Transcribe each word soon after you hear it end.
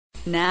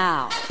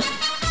now.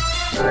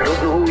 I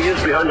don't know who he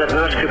is behind that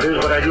mask of his,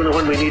 but I do know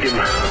when we need him.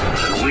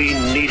 And we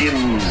need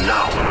him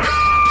now.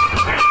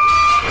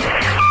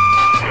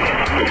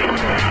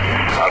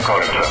 I'll call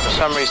him, sir. For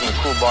some reason, the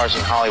cool bars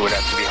in Hollywood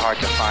have to be hard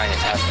to find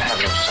and have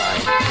no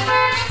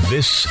sign.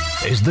 This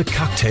is the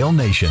Cocktail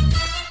Nation.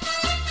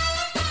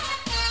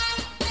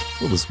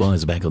 Well, the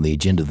Spies are back on the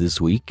agenda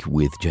this week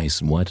with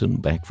Jason Whiten,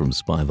 back from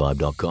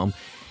Spyvibe.com.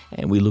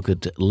 And we look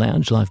at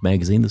Lounge Life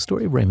magazine, the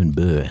story of Raymond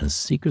Burr and a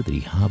secret that he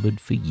harboured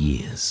for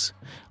years.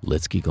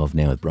 Let's kick off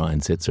now with Brian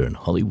Setzer and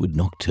Hollywood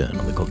Nocturne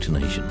on the Cocktail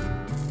Nation.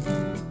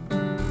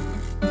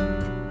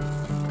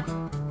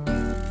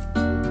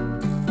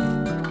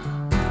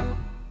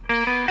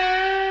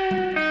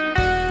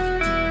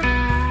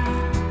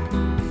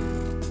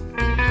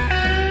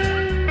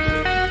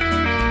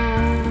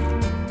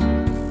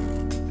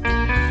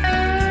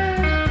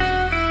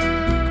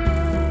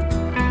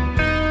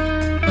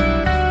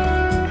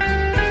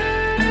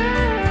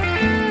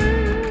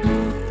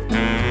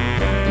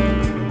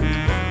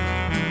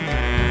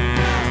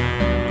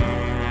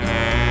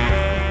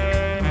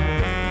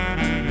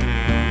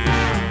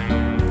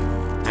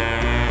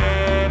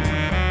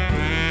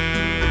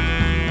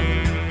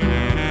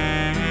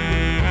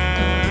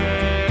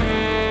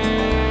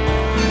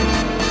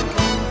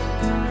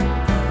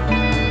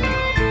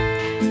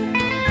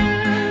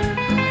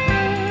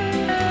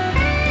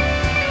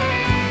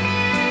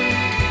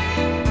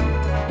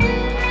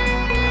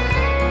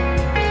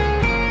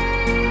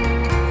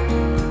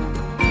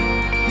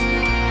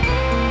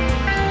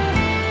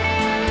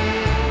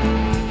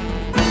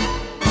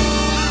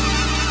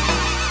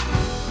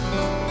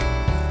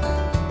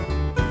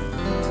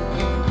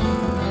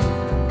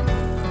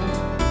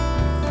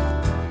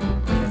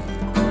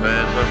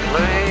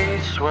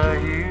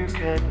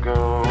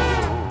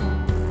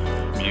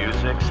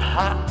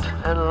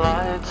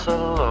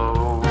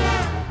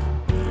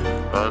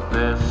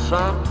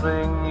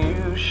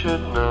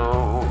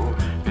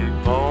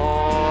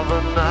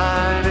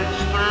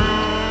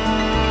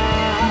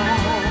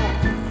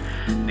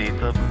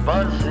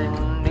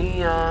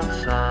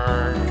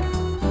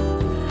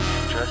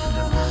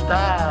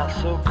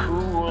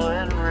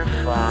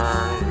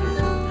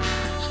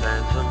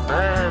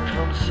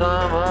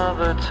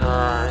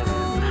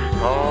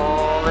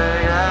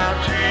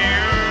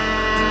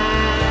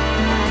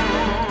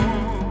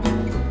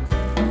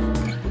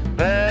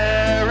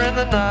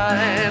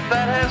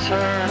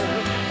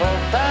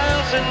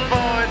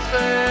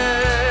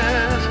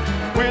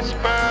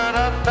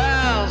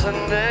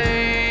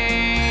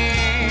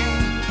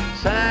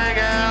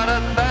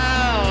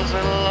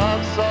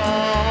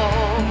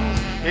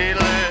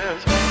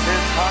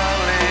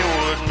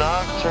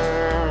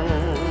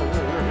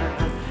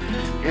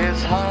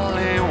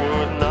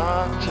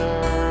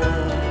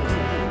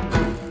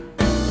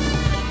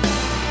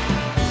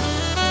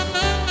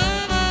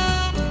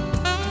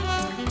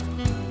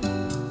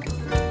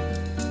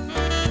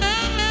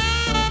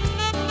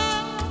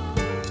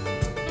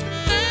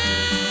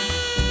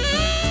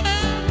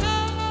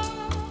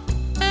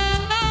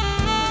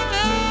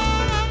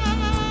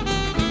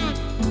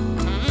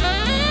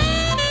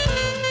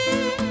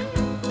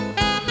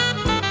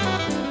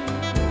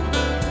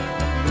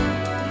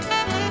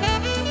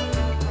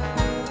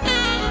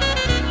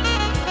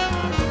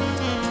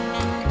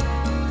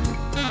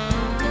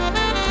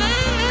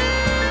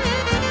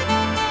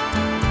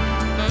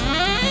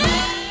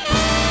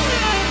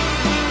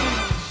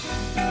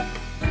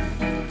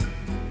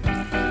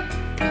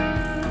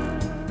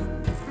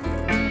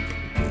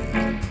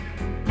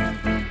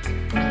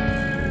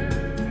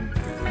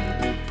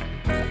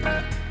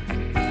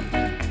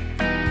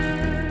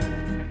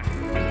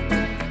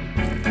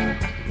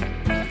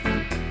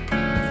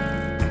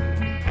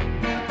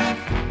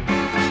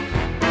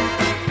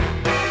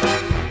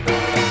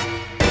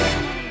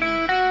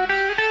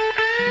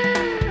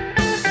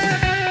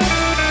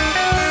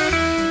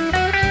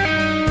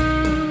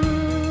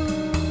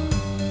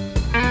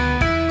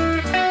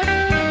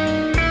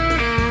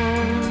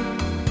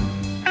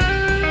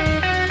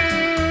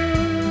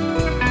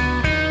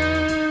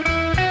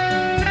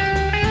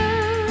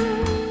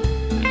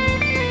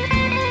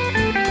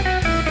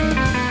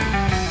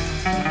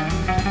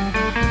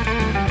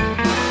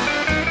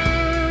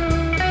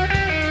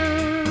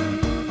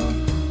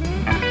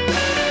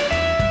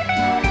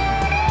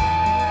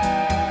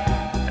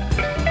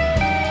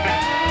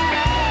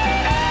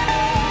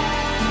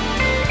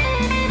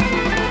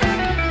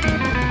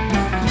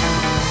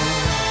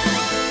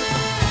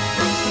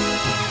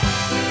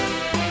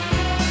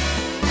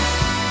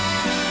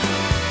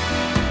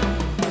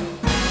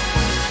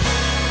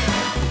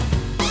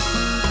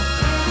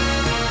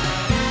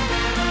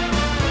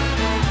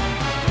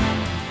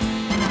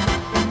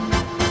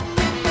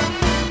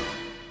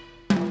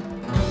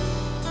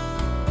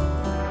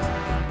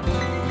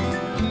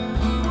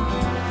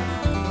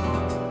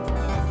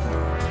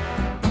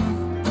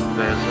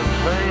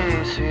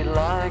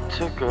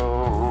 to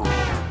go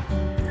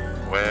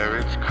where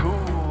it's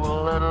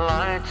cool and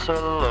lights are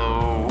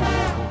low,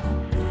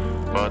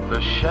 but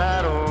the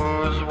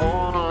shadows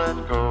won't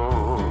let go.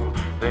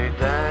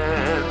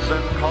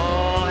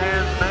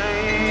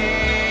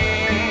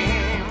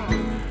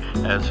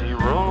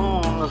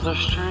 the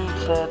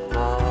streets at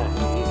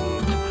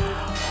night,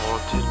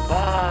 haunted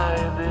by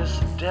this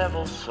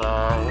devil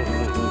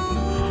sight.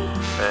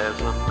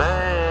 There's a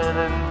man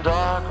in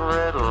dark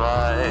red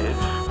light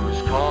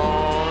who's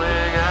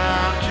calling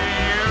out to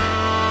you.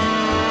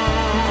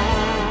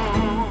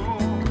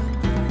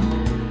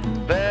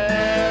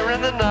 There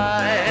in the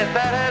night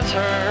that has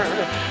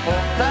heard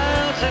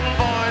 1,000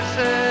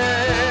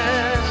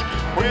 voices,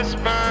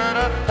 whispered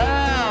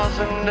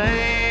 1,000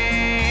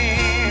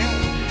 names,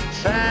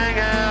 sang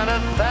out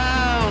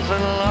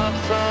 1,000 love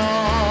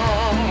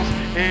songs.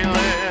 He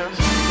lives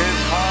his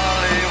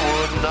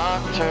Hollywood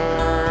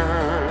nocturne,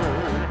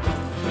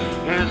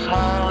 his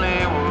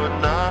Hollywood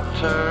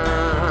nocturne,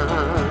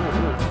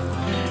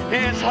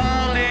 his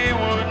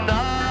Hollywood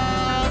nocturne.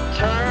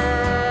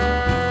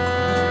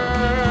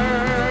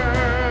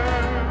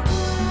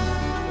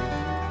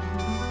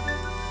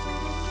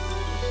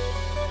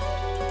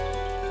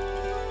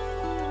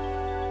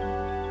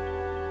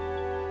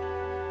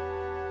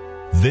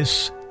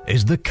 This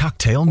is the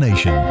Cocktail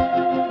Nation.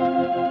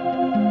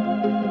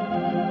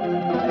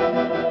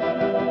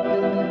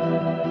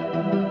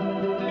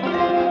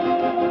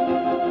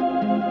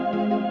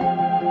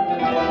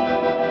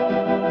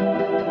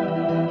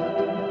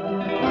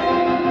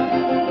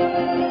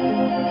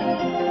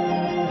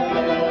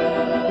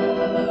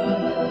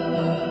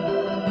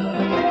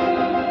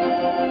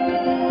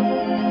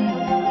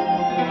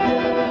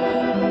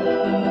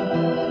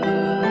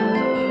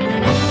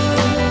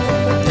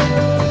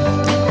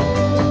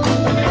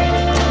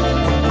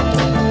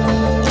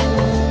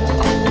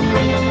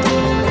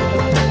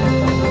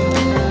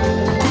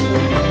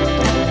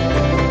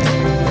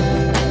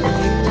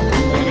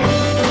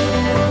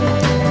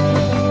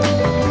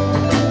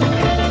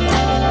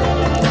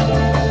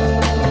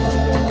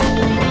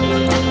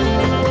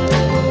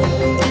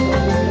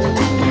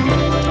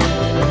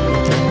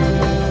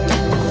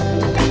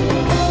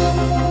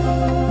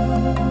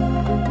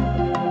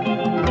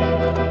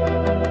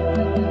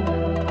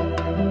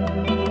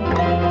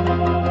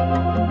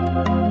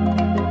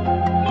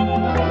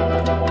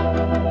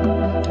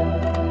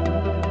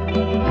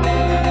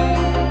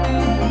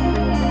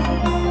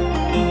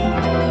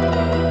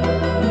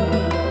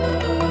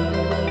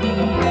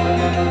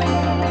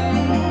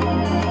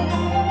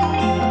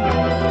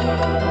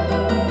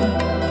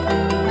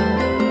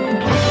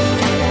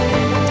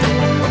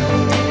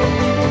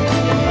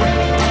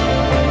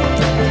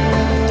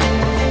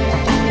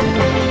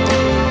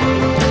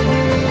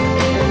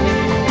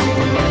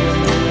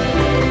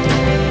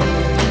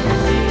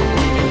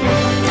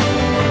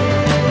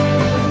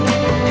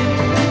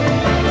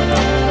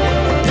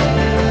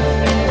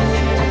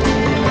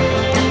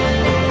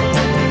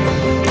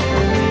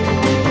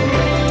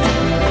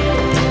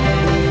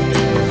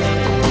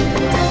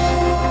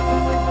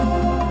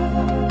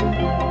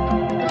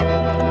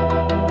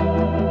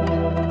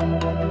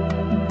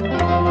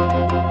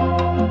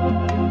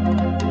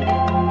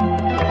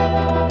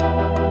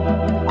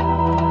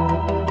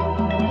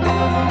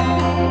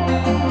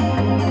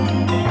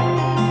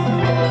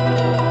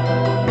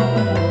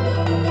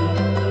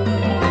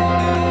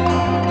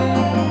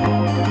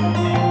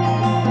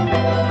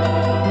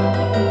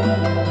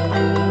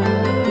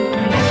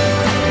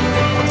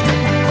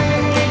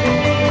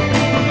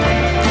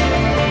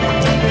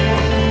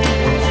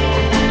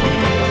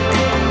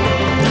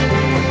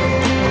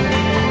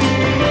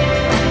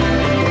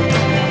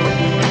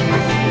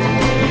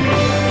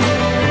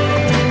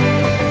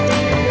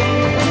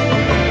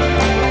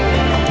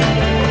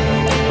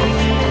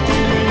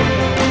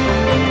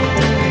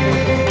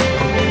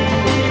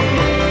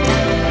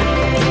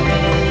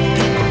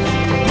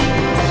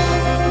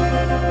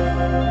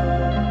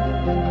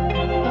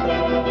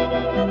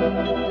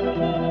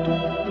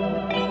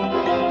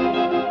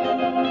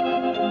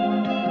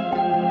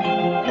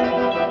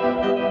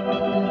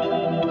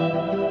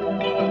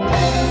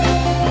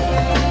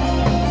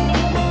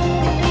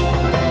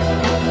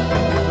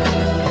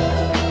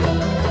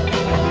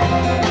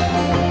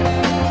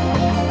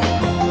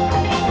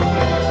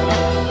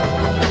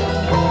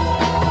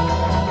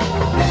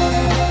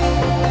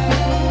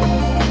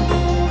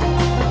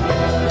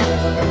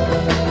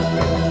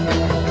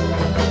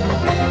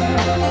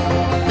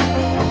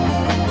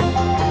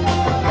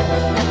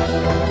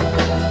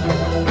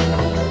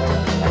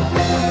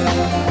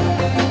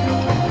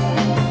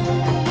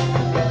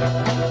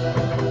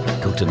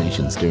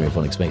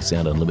 Stereophonic Space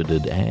Sound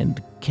Unlimited,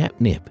 and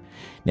Catnip.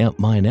 Now,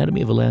 my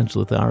Anatomy of a Lounge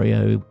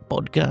Lothario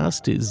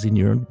podcast is in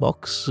your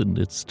inbox, and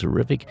it's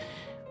terrific.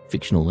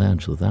 Fictional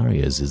Lounge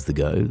Lotharios is the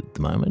go at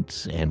the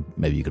moment, and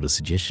maybe you've got a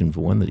suggestion for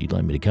one that you'd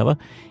like me to cover.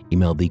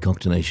 Email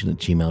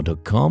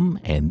thecocktailnation@gmail.com,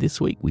 and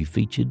this week we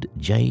featured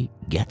Jay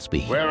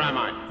Gatsby. Where am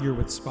I? You're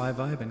with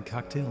Spyvibe and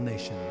Cocktail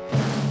Nation.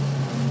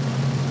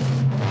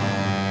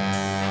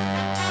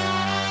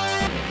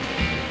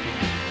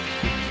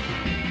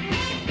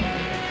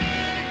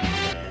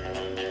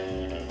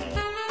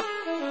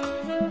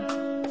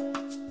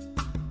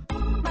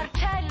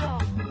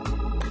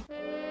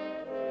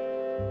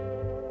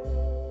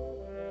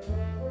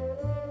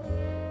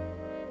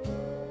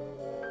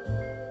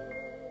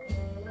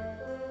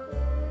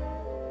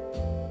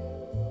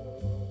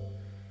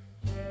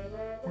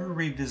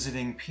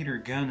 revisiting Peter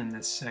Gunn in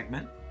this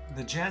segment,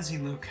 the jazzy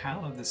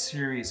locale of the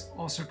series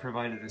also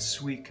provided a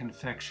sweet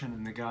confection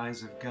in the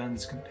guise of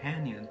Gunn's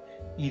companion,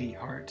 Edie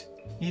Hart.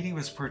 Edie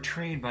was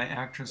portrayed by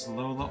actress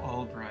Lola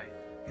Albright,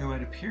 who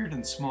had appeared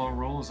in small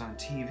roles on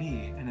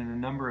TV and in a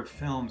number of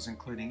films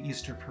including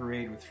Easter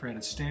Parade with Fred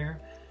Astaire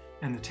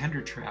and The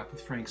Tender Trap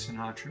with Frank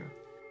Sinatra.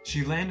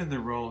 She landed the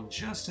role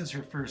just as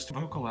her first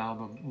vocal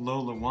album,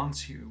 Lola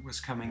Wants You,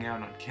 was coming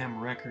out on Chem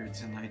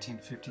Records in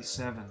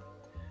 1957.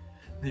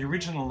 The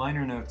original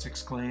liner notes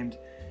exclaimed,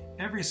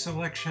 "Every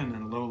selection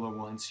in Lola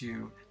Wants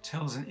You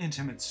tells an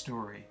intimate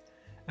story,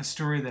 a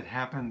story that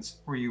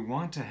happens or you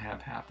want to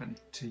have happen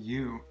to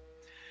you.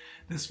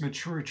 This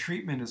mature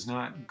treatment is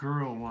not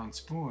girl wants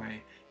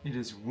boy, it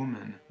is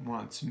woman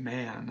wants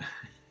man."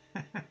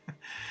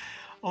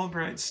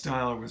 Albright's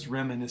style was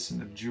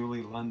reminiscent of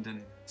Julie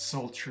London,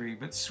 sultry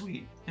but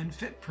sweet, and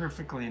fit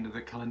perfectly into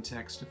the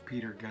context of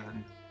Peter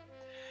Gunn.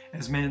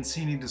 As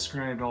Mancini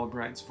described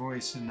Albright's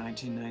voice in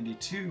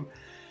 1992,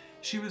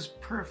 she was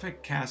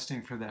perfect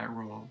casting for that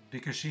role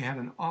because she had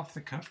an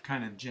off-the-cuff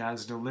kind of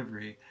jazz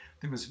delivery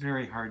that was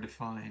very hard to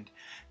find,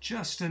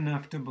 just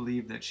enough to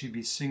believe that she'd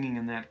be singing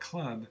in that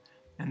club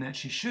and that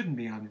she shouldn't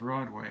be on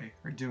Broadway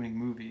or doing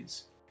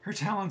movies. Her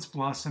talents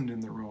blossomed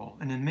in the role,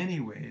 and in many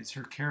ways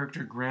her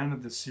character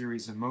grounded the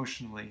series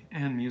emotionally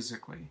and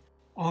musically.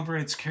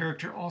 Albright's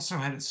character also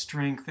had a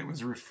strength that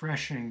was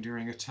refreshing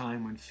during a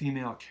time when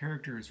female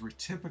characters were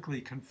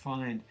typically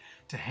confined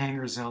to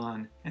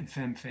hangers-on and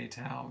femme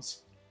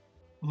fatales.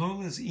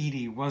 Lola's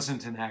Edie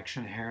wasn't an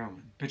action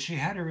heroine, but she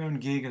had her own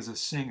gig as a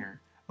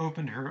singer,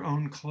 opened her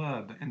own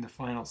club in the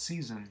final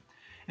season,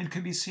 and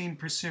could be seen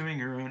pursuing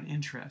her own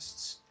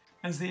interests.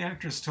 As the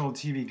actress told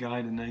TV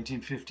Guide in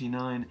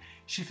 1959,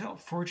 she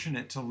felt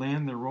fortunate to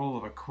land the role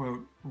of a,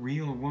 quote,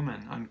 real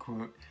woman,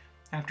 unquote,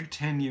 after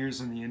 10 years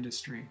in the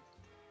industry.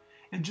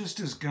 And just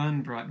as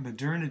Gunn brought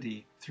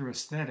modernity through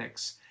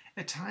aesthetics,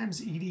 at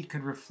times Edie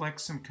could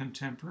reflect some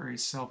contemporary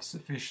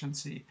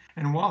self-sufficiency,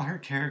 and while her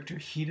character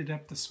heated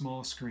up the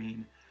small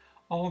screen,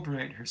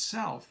 Albright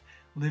herself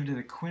lived in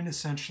a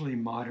quintessentially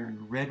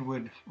modern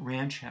redwood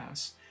ranch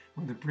house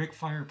with a brick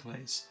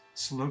fireplace,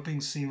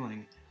 sloping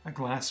ceiling, a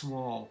glass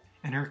wall,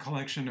 and her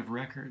collection of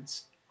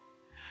records.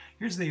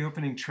 Here's the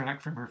opening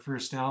track from her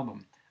first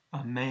album,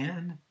 A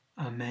Man,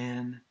 a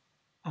Man,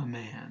 a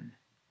Man.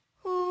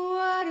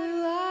 What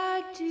do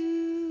I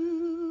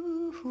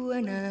do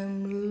when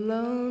I'm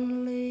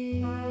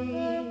lonely?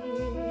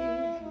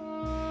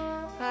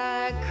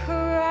 I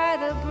cry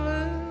the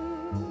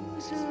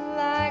blues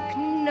like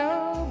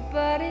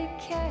nobody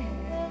can.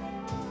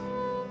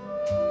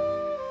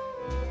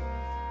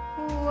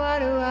 What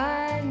do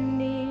I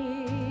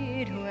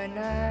need when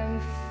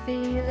I'm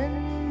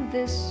feeling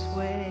this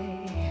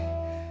way?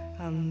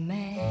 A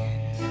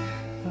man,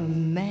 a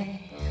man,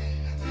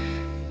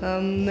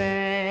 a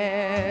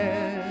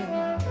man.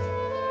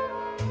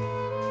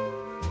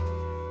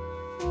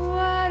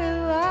 What do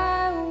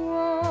I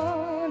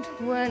want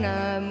when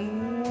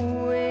I'm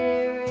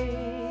weary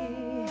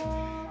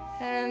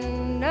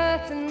and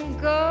nothing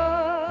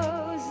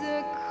goes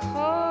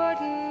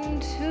according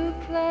to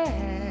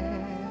plan?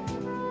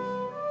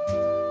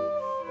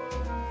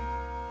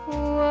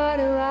 What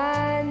do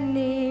I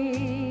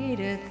need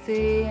at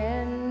the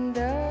end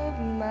of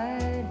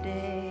my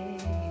day?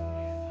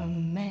 A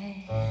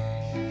man,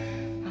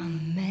 a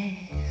man,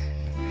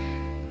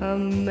 a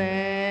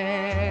man.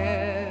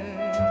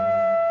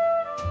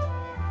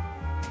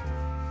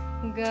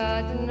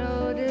 Got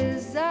no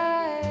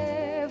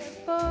desire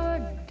for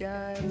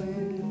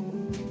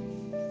diamonds,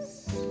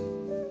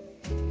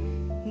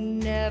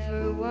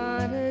 never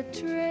wanted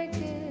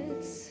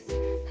trinkets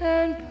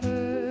and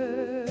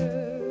pearls,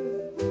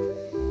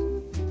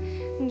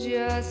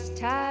 just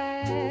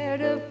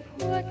tired of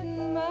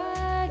putting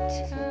my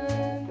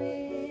time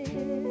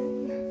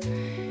in,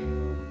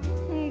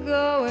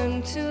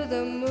 going to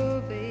the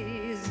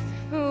movies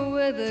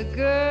with a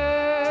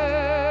girl.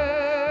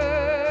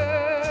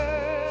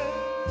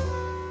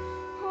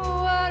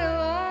 What do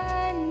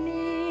I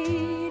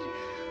need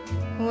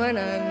when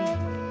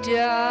I'm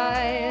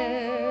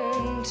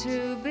dying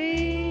to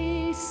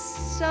be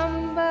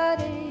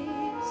somebody's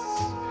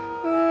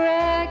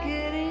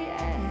Raggedy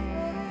Ann?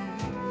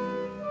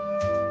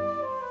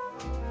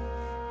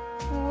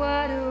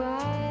 What do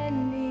I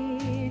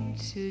need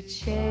to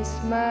chase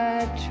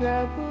my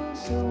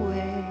troubles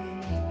away?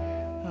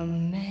 A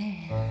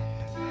man,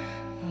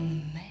 a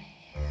man,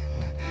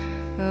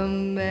 a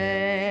man.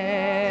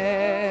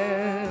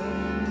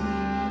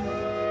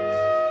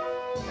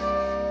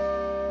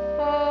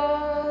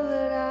 All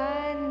that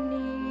I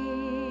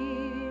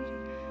need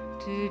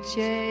to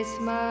chase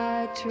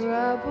my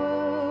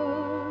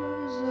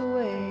troubles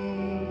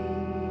away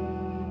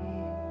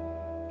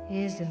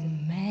is a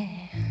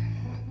man,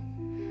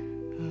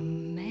 a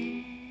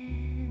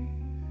man,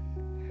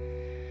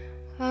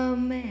 a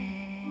man.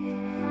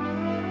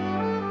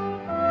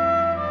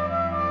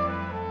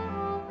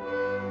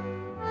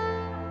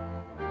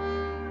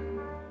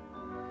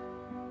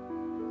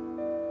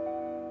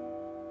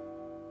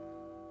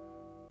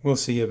 We'll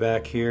see you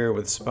back here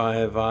with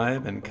Spy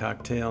Vibe and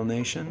Cocktail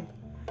Nation.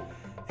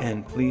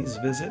 And please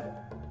visit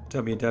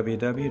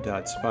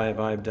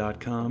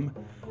www.spyvibe.com,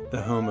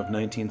 the home of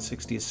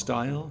 1960s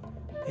style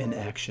in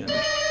action.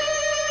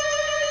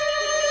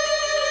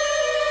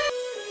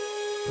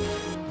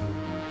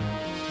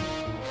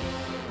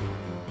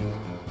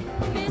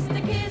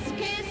 Mr. Kiss,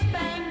 Kiss,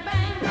 Bang,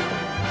 Bang.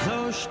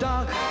 So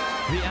stark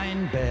wie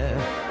ein Bär,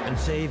 ein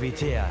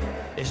Servitär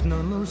ist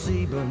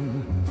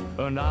 007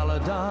 und alle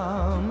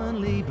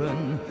Damen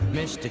lieben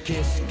Mr.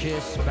 Kiss,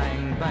 Kiss,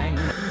 Bang, Bang.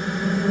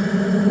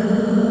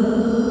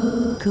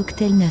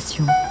 Cocktail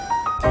Nation.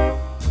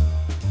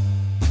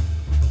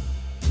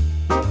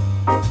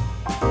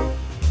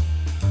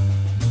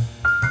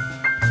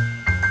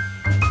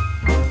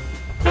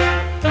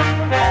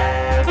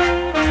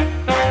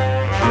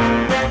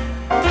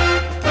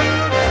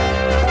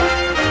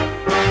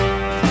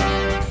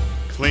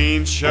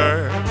 Clean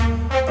shirt,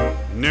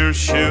 new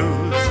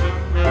shoes,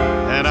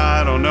 and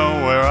I don't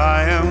know where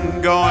I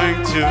am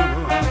going to.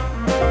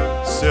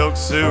 Silk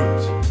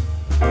suit,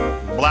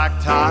 black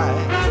tie,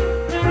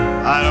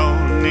 I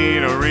don't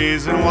need a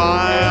reason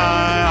why.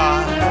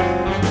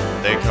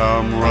 They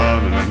come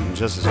running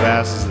just as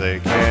fast as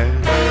they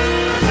can.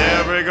 'Cause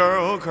every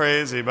girl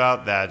crazy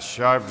about that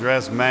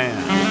sharp-dressed man.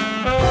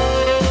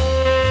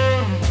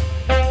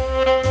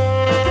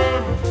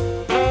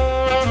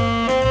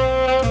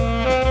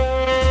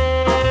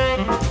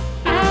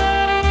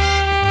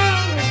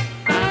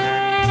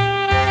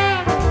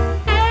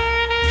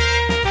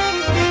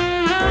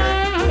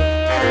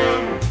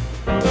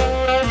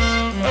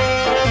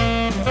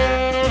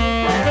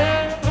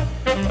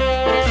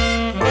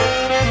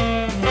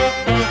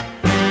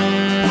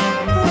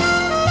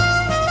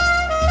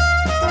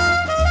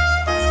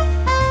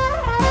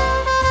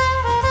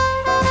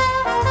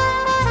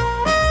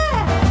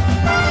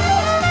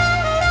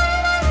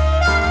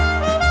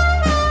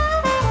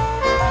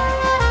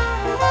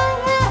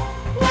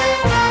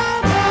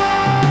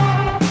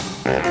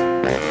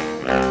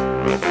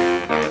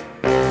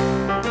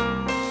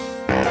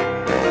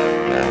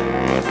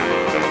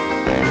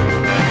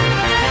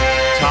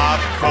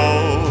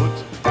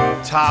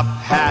 Top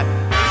hat,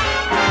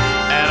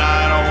 and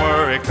I don't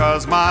worry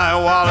 'cause my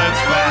wallet's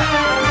fat.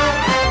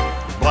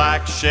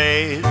 Black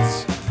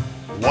shades,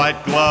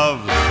 white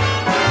gloves,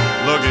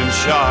 looking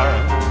sharp,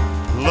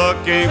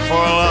 looking for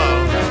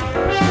love.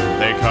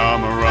 They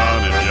come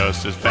running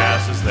just as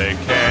fast as they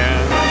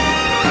can.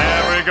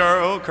 Every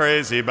girl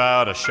crazy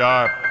about a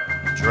sharp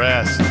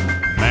dressed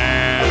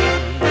man.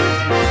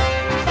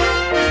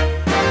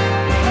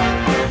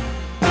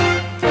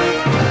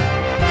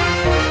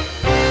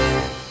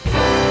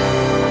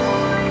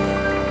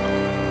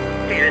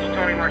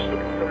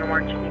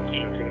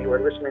 You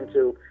are listening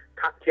to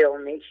Cocktail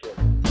Nation.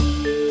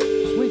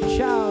 Sweet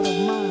child of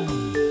mine.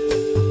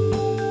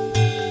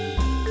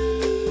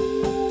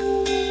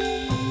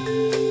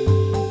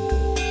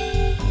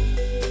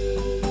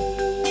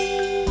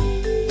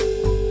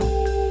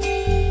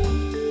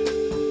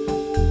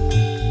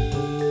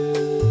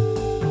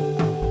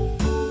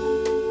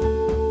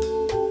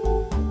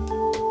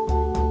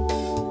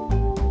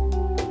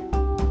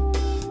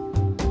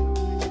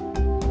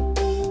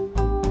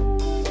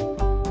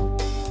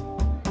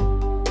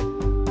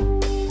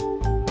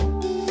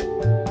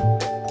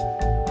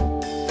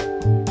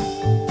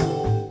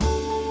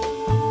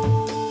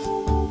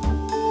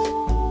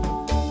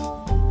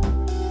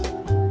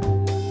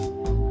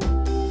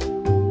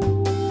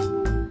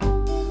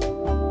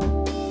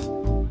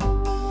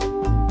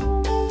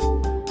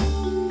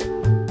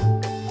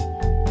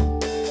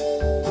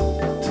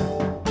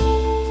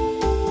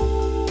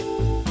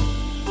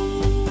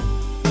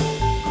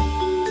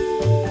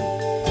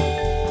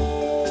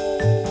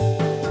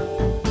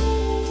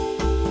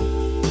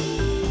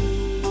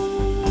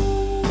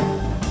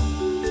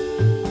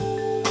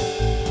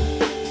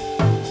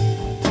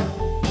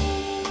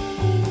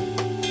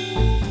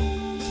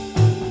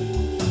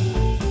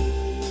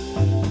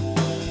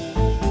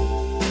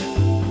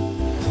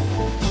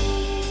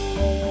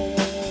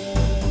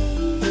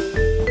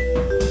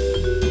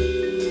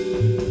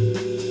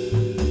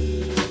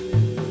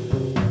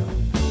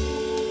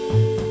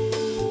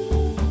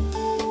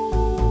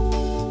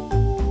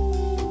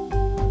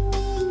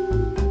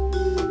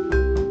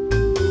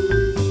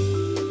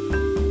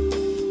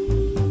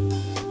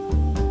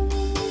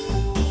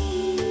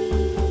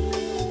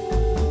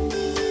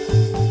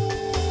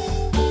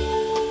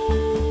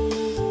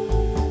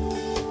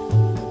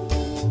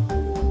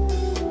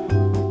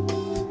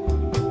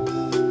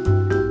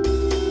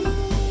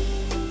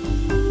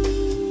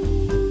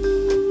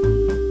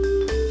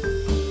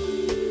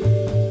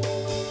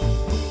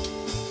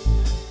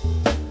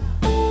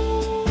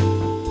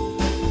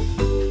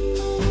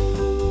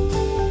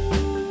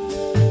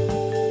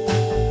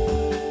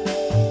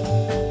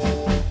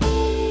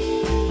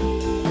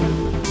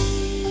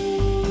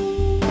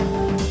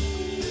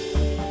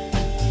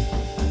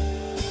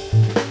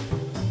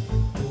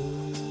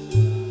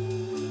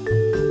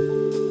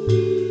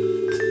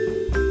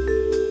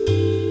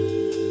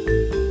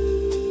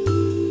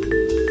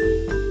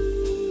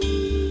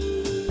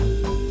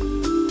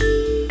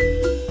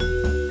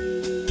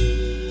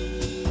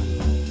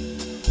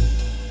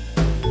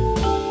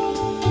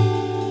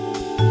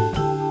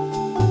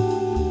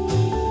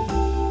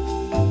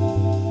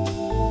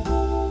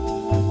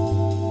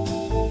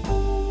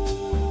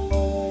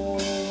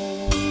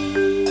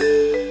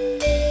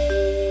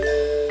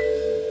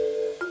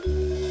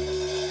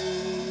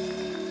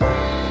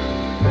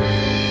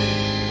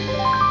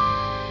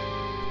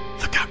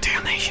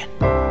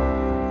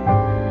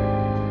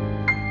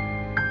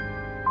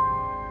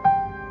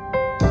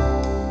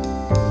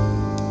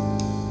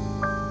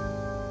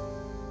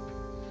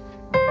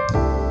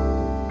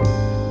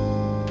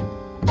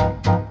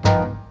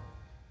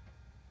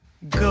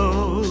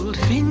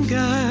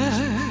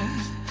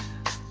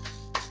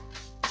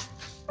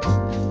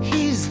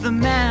 the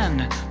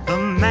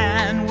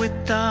man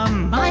with the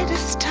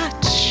Midas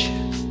touch.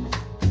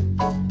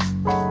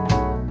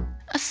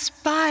 A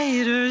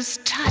spider's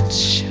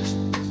touch.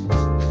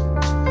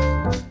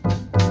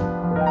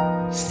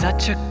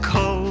 Such a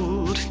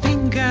cold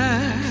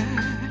finger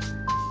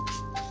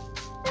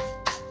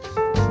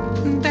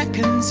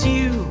beckons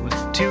you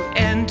to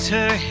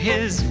enter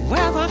his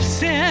web of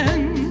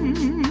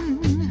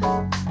sin.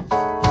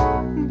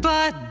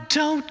 But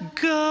don't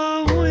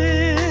go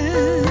in.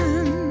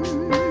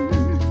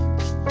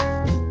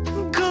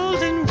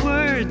 Golden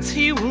words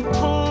he will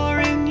pour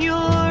in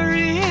your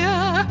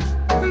ear,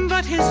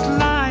 but his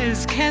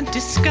lies can't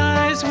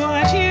disguise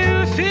what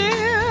you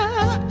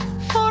fear.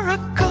 For a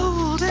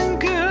golden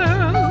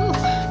girl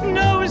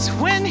knows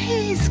when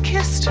he's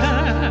kissed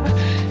her,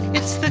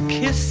 it's the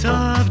kiss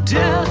of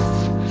death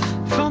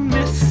from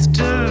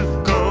Mr.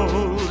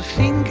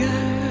 Goldfinger.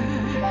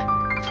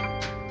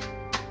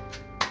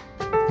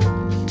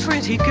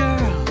 Pretty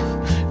girl,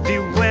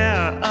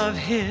 beware of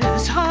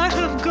his heart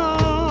of gold.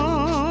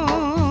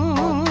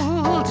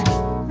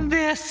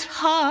 This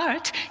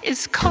heart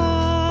is cold.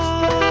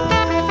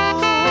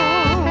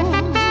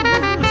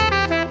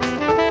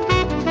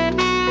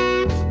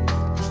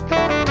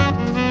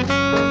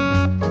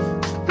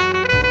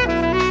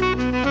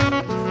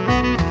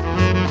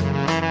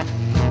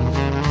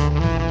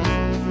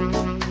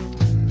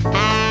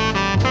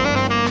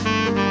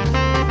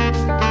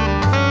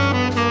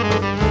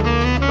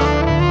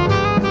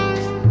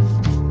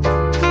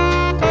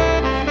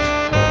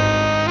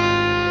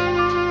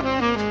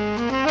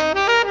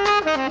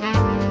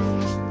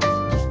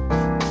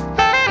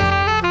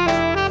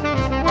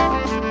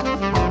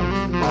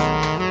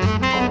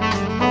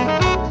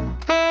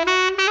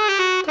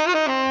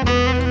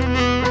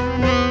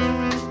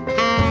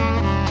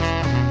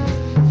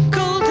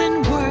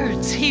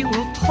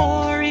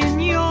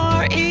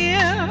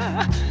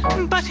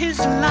 His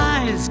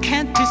lies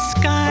can't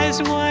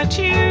disguise what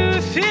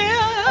you fear.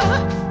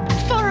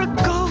 For a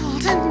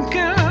golden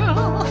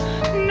girl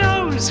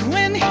knows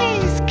when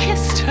he's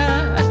kissed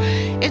her,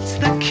 it's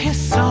the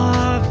kiss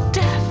of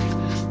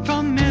death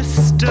from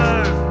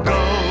Mr.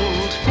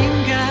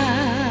 Goldfinger.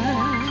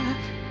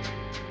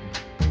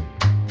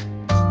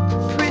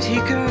 Pretty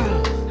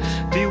girl,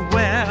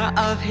 beware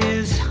of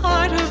his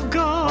heart of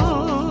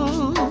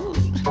gold.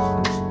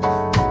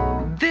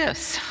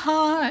 This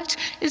heart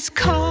is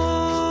cold.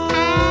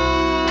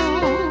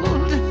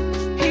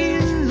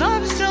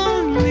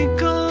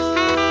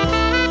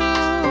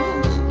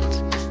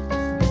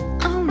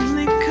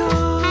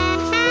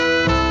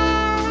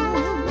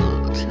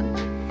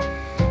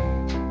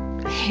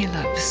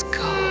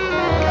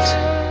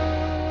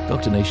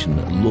 Dr.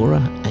 Nation,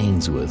 Laura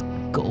Ainsworth,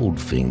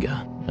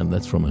 Goldfinger, and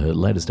that's from her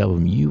latest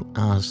album, You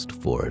Asked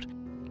For It,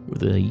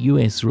 with a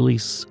US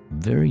release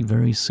very,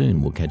 very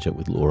soon. We'll catch up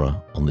with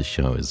Laura on the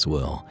show as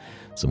well.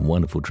 Some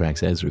wonderful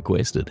tracks as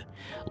requested.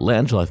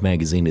 Lounge Life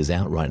magazine is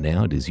out right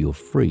now. It is your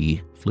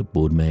free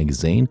Flipboard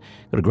magazine.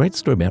 Got a great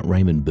story about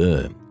Raymond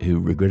Burr, who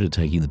regretted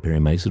taking the Perry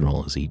Mason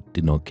role as he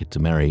did not get to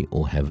marry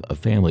or have a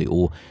family,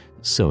 or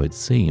so it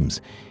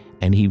seems.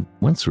 And he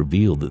once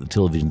revealed that the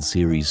television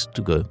series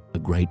took a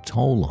great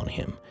toll on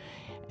him.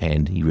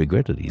 And he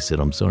regretted it. He said,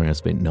 I'm sorry, I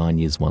spent 9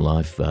 years of my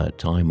life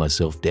tying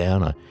myself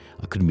down. I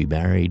couldn't be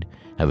married,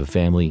 have a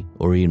family,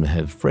 or even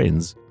have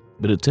friends.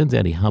 But it turns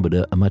out he harbored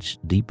a much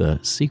deeper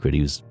secret.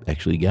 He was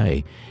actually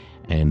gay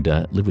and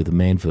lived with a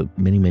man for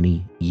many,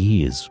 many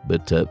years.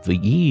 But for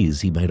years,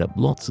 he made up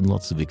lots and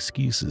lots of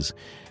excuses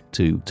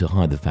to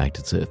hide the fact.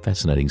 It's a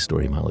fascinating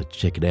story. You might like to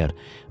check it out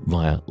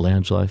via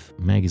Lounge Life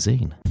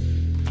magazine.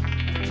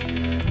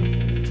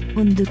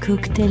 On the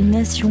Cocktail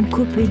Nation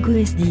Cope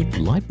Goes Deep.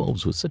 Light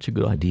bulbs were such a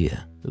good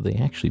idea that they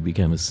actually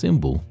became a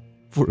symbol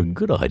for a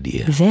good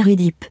idea. Very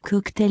deep.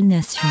 Cocktail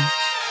Nation.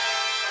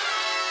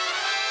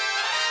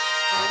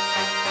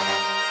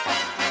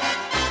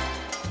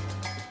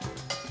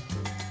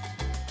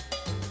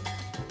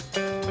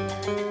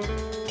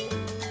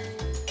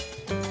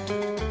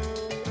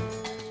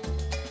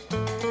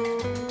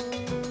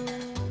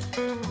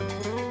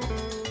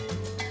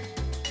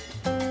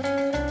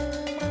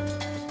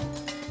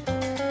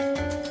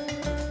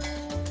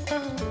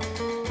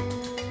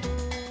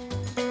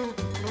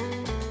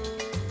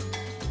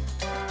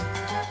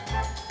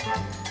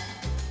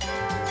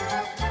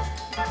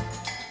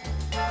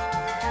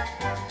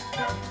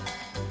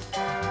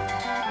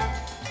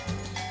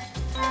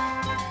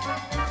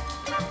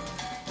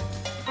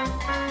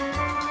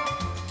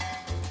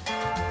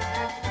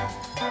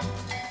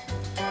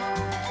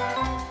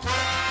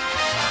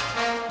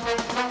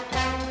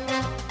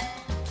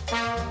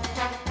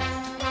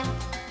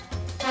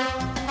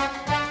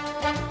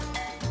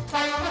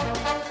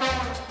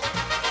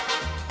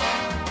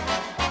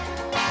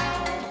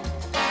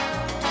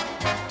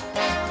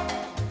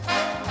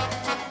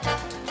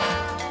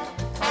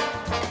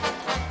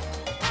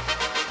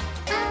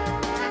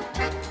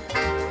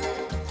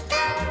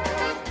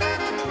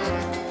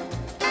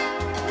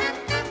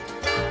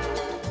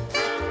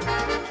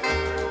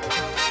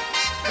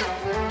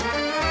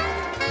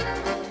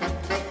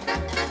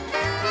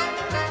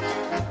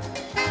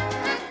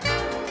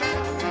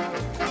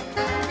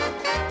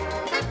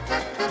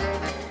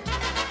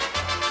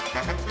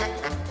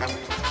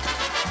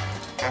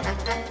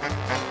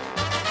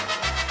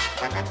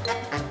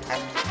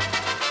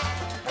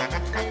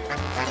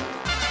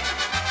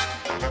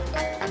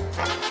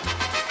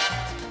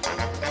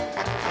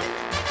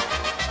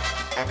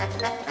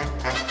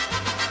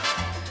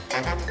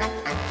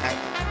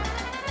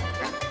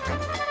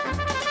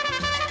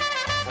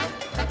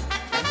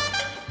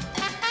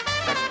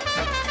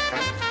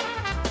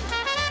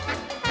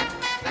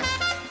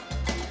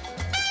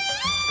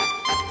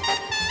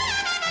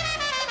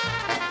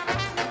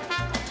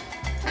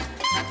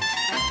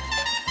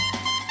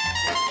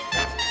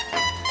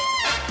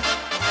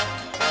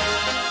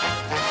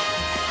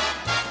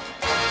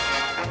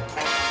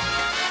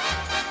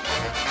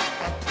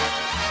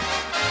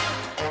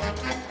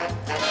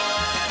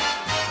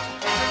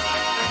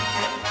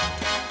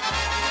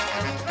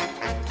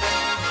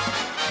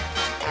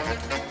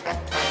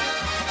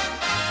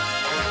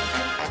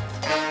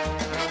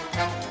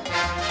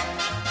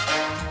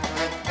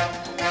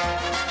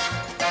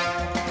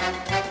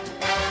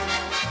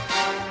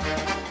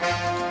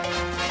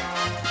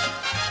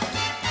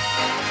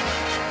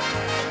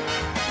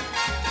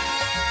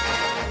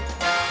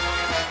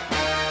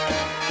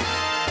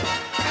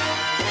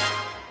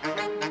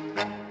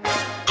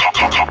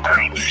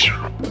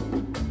 Nation.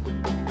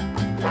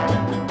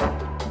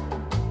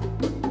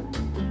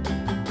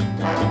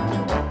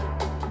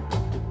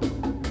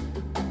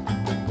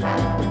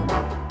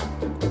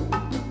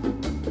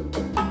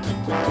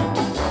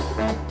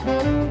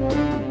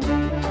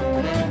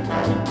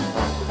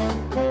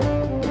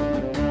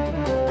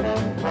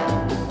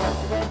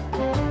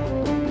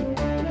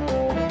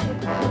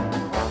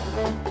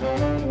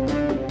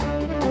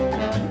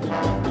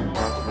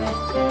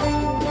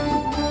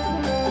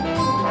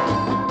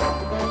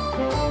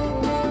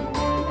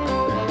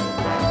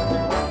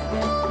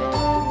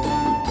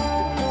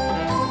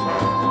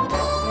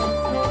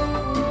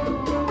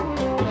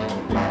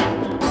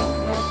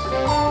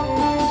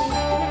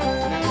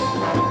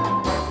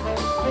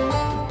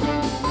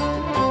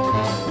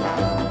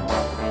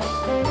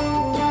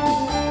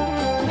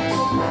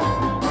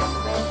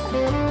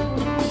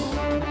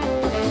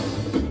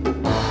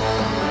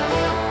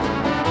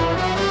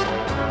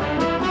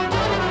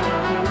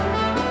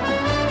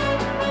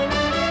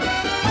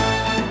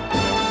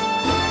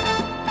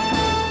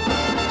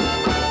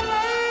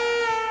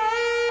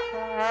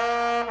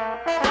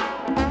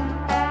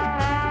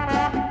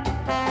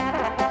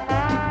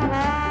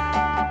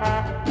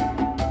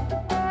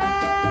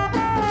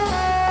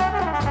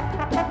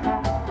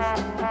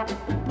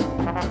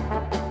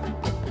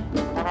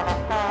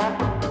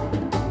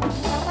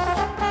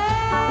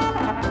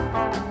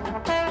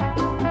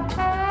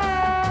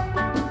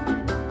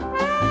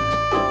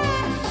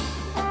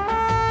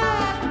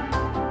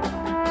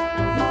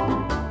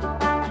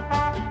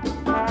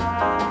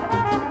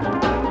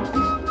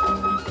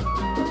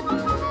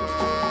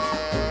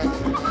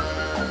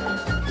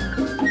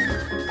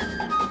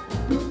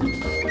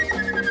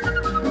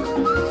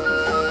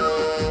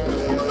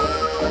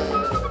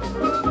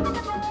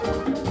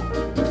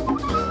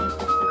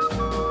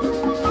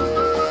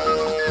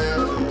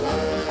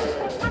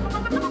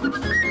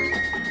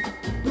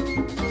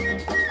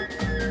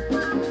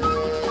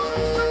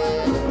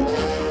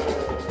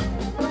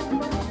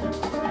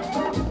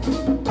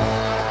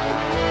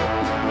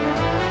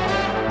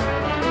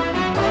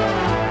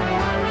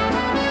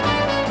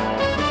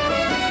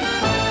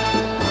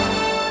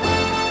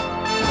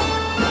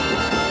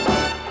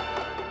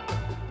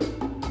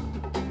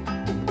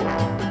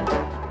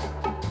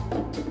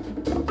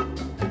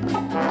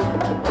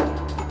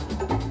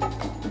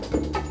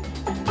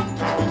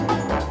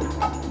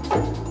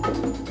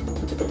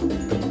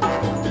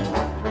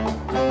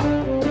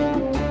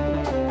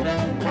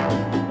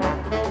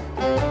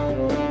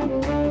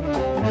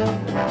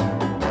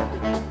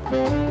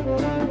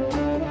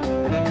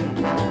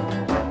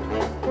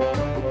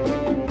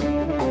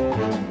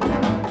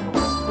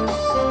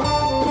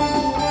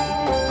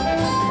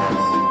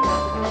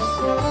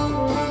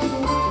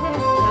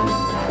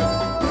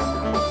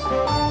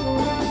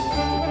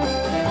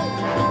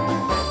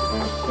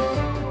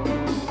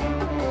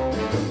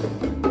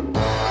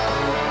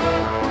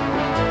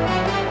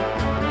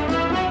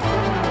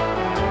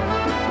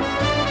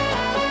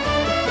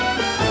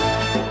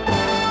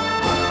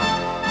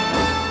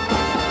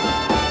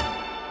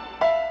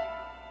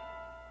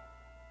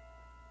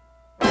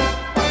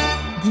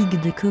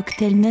 Digue de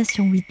Cocktail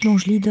Nation 8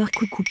 longe leader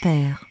coucou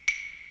père.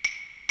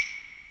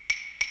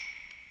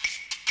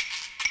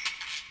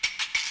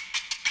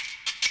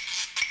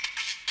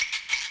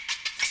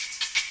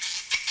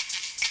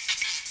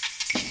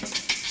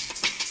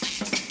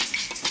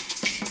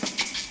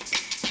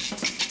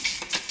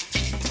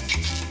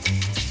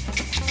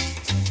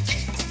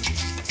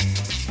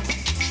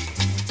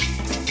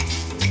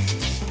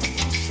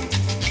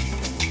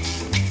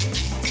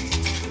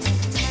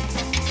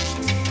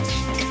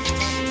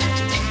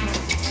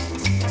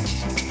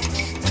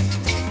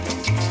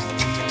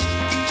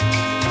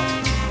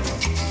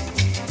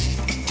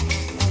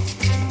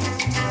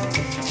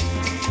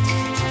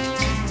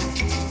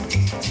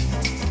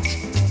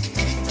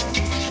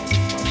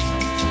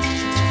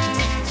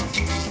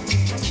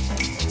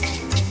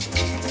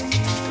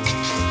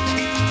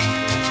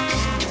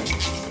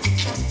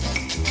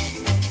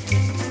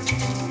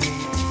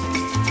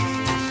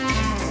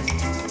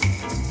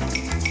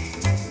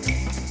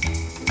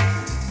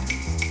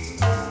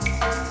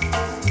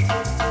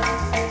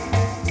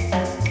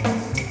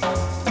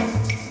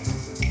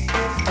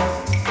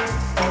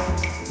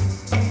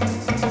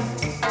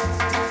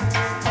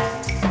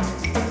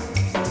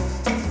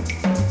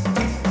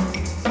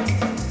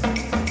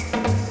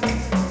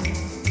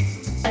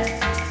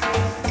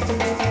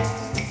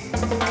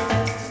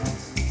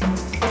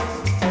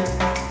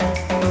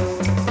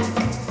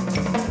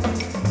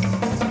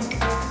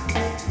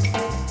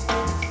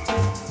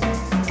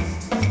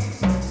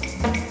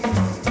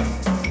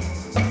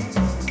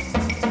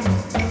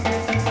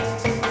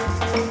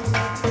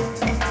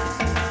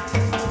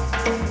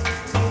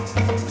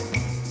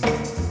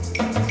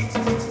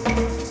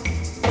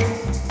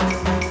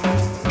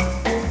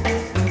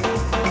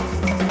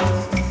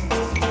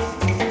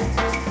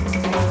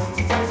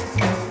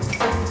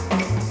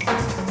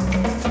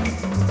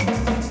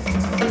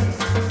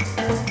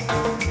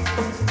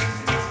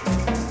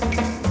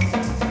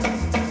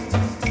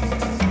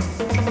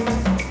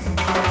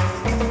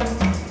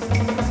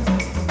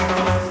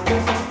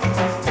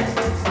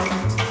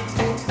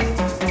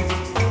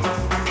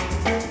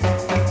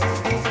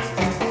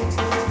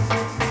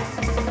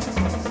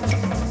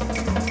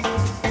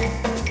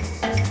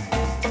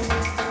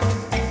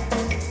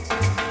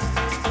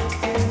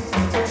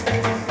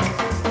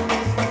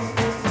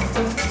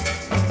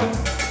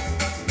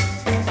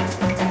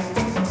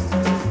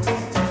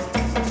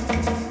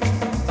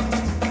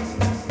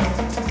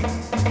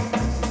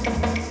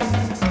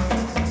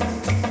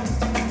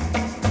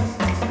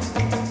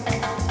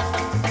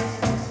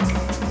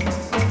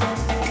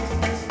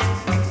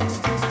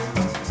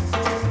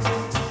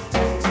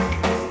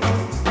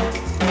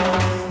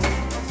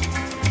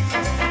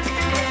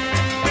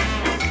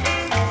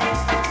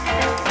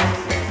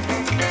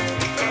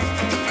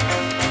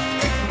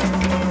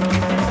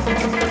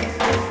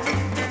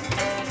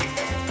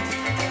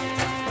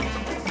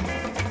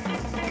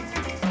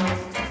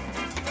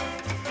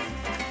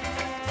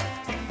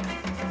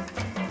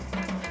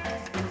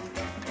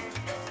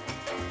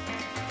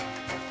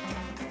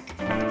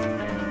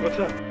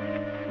 What's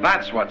up?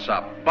 That's what's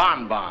up.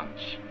 Bonbons.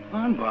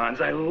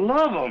 Bonbons? I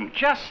love them.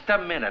 Just a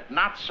minute.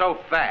 Not so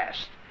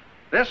fast.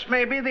 This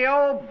may be the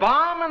old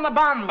bomb in the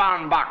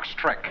bonbon box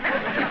trick. You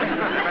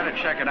better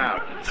check it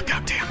out. The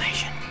Cocktail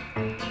Nation.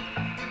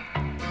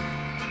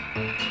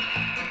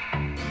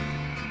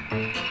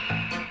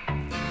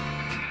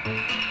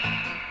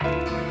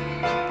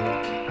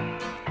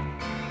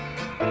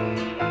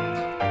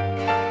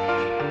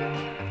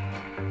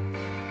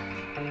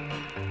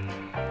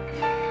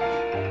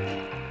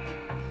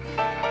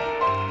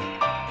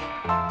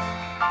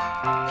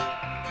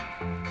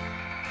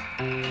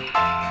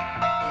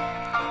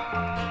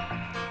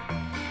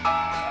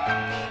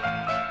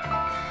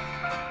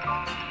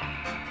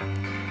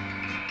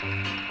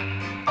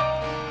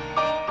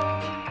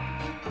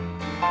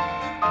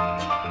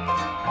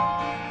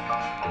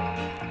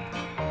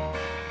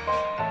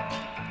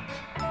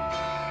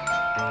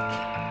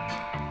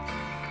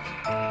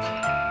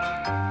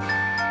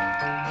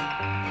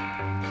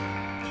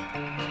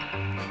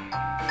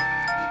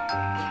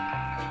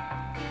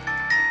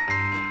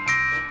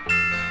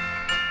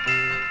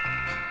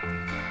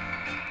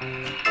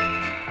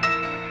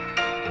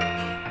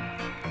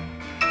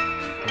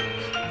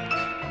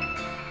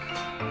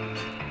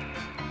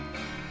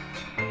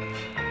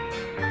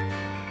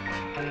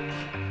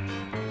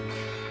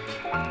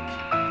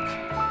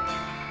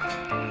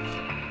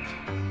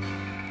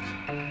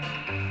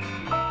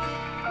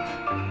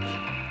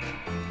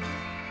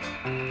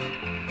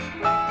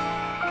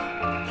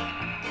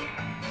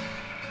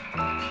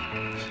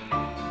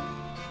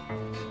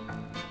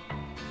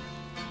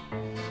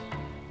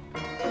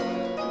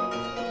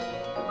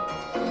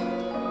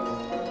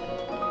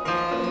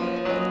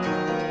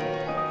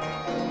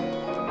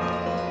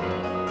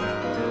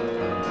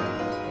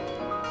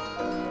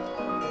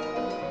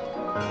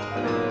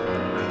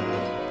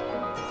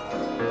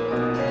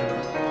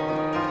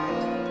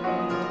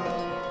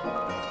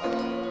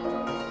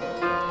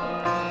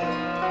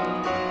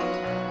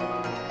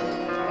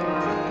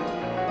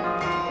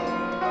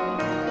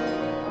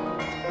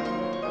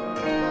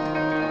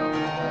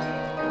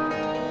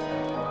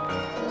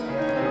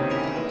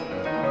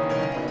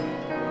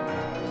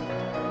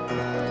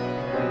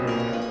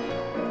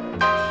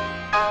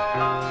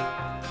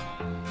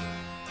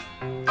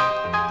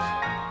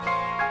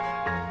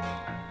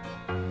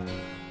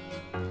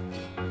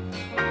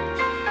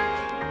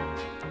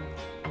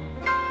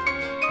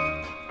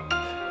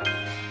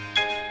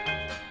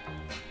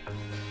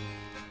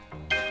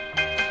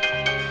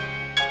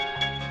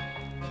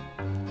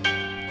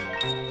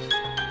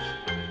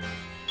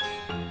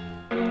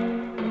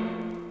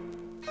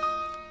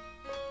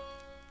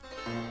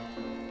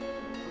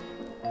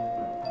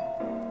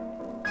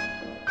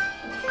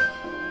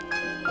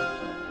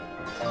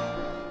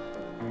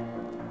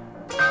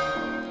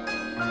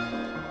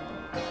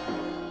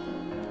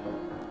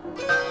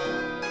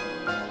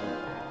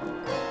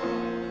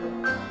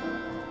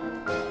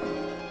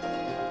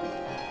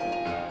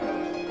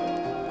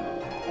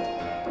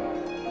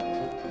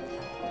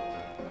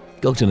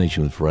 Cocktail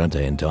Nation with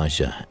Ferrante and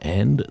Taisha,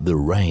 and The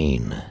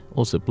Rain.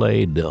 Also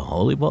played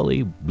Holy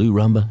Volley, Blue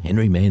Rumba,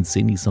 Henry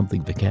Mancini,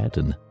 Something for Cat,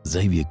 and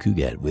Xavier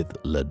Cugat with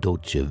La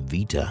Dolce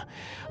Vita.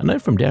 A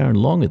note from Darren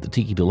Long at the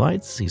Tiki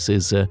Delights. He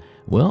says,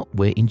 well,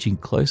 we're inching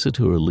closer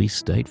to a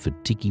release date for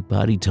Tiki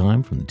Party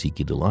Time from the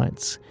Tiki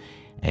Delights.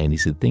 And he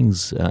said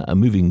things are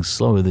moving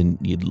slower than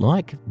you'd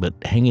like, but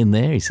hang in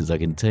there. He says, I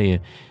can tell you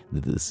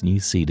that this new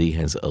CD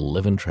has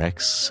 11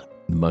 tracks,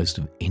 the most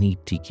of any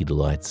Tiki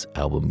Delights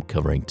album,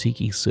 covering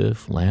tiki,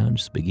 surf,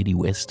 lounge, spaghetti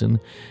western,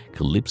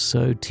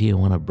 calypso,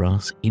 Tijuana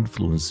brass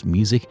influenced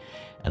music,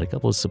 and a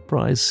couple of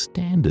surprise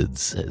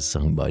standards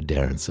sung by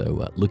Darren.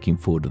 So looking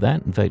forward to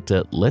that. In fact,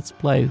 let's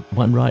play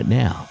one right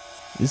now.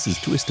 This is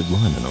Twisted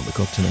Lyman on the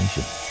Cocktail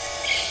Nation.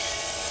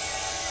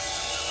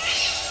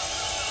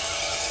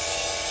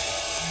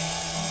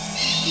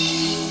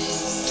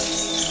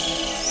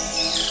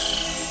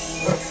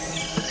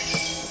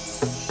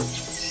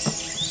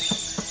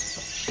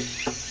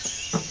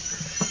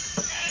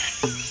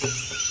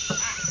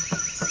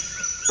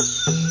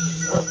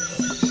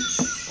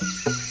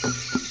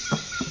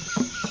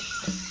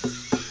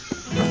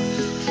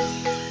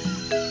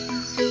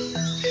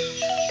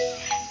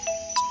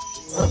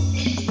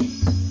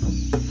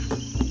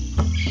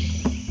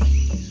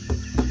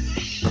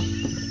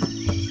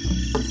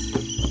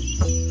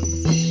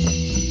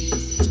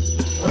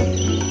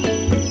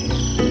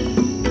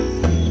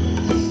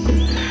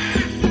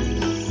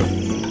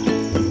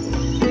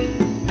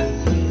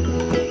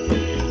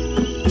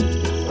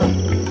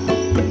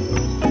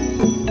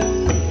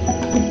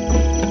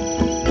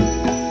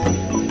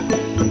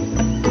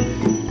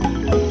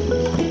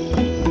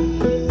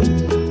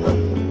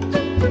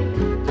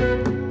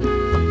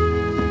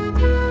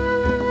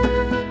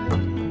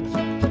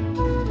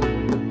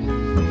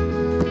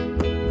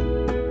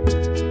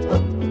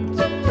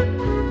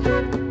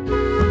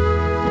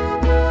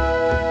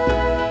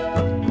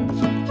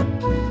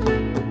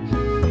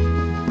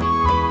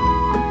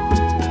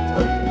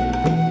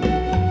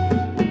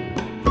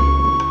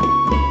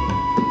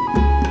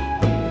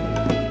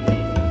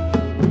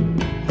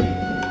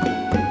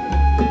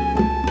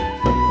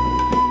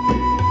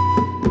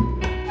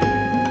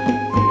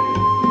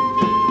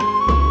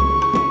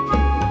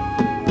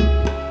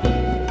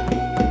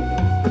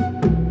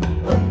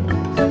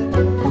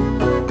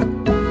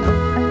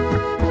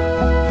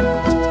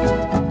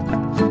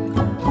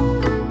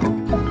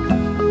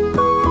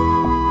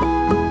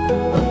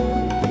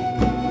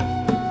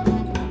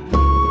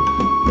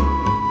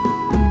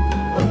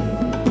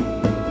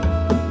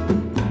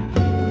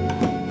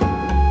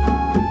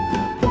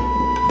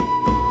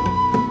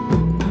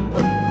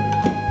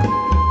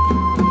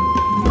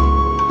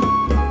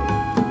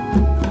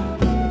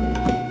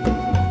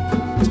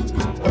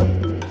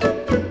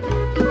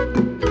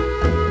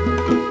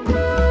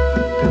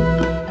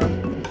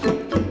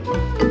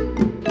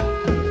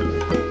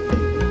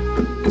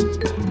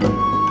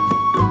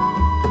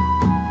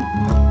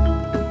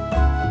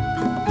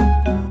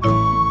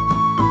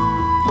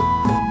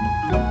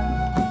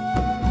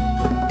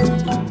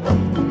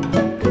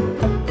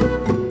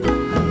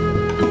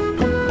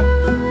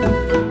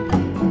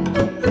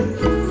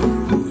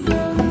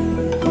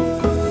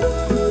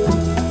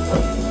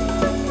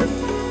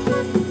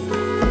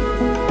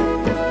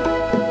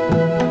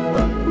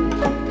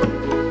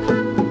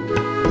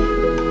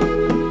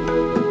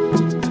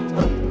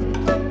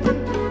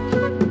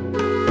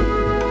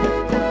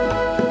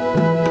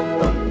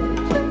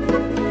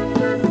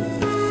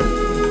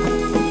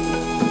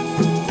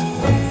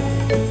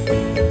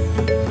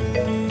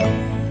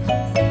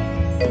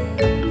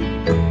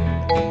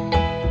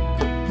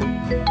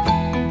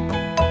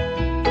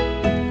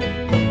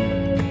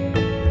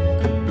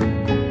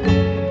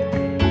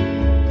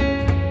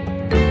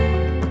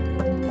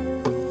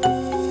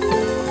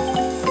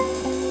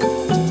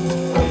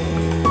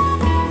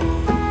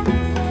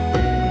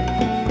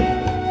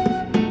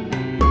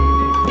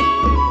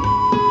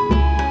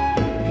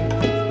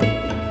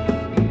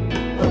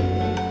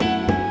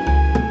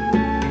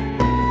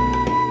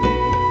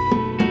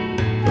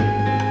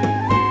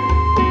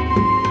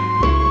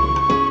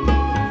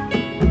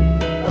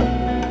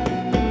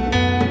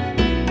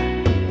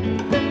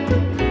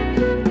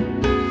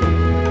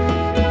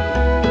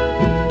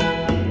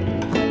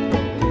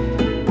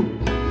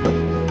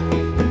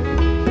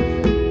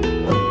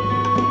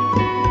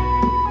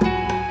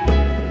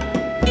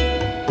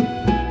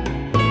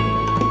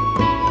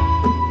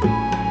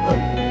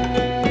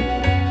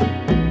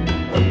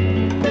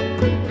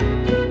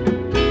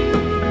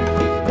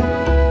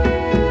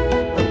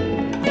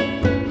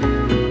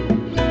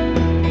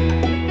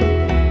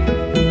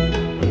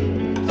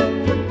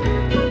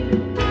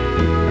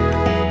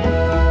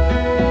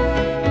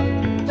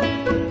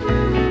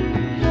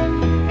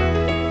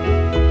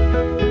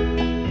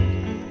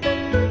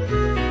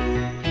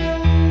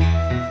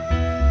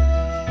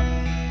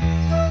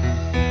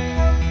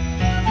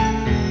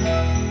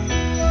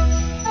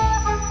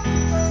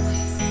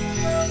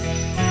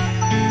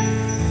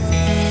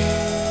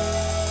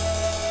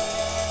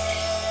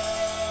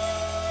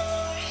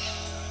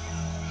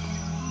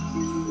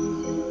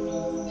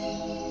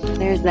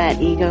 is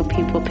that ego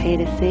people pay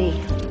to see?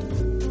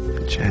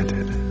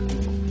 Enchanted.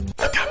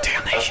 The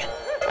Cocktail Nation.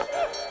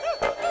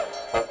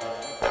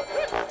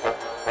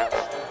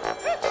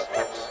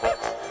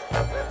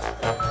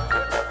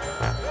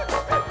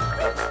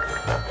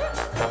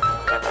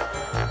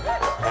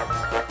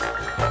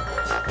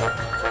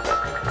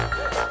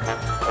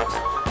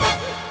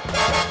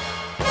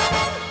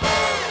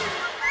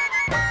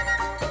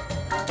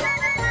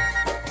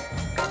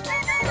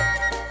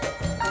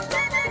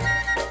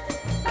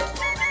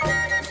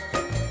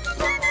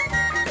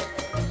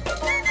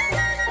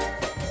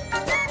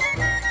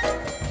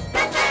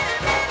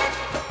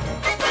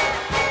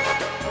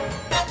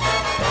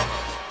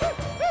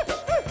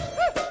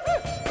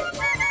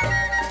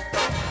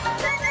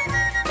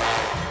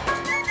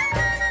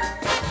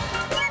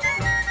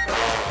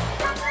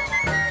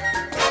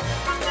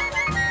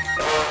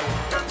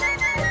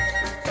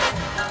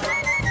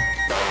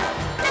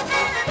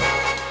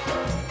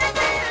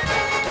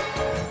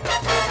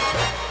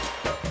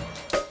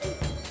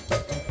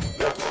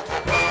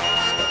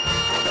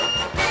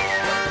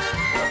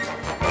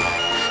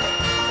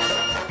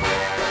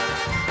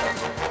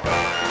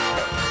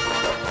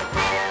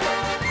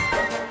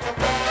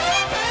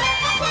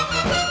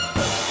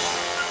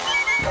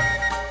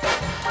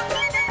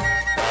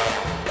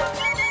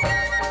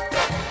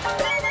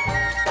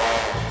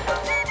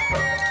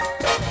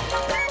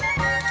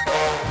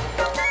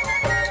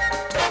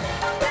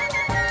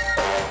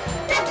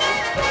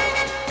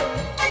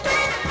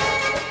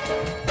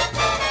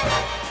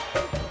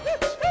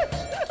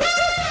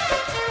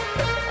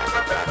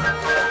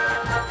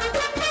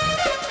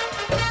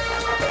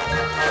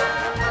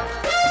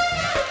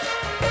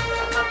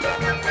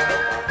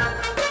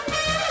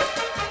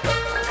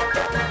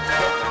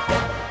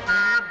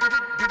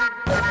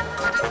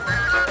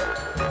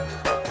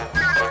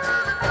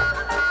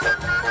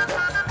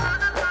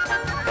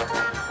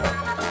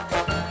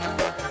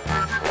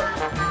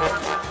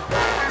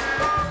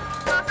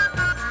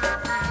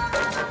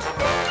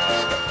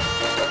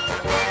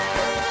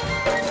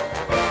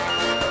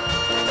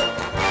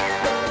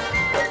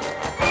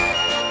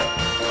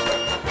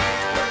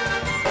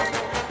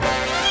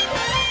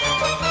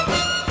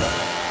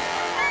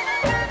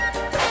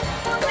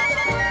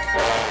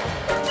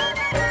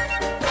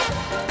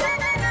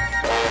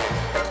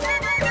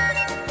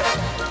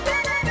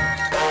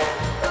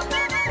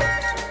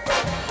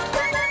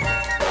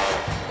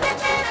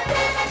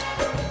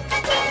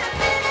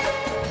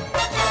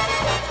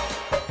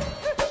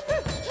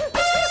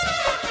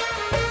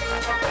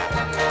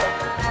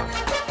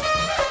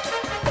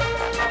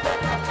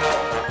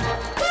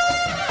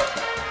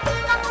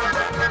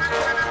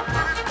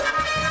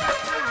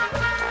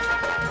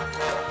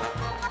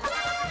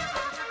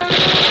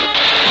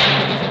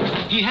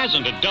 He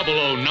hasn't a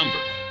 00 number,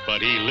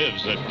 but he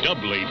lives a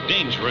doubly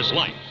dangerous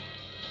life.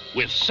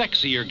 With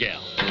sexier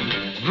gal,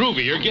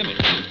 groovier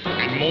gimmicks,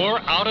 and more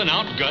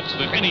out-and-out guts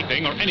than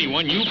anything or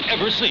anyone you've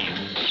ever seen.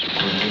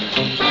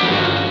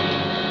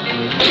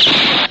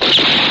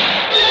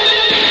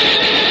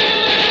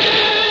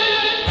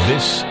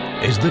 This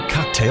is the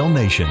Cocktail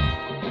Nation.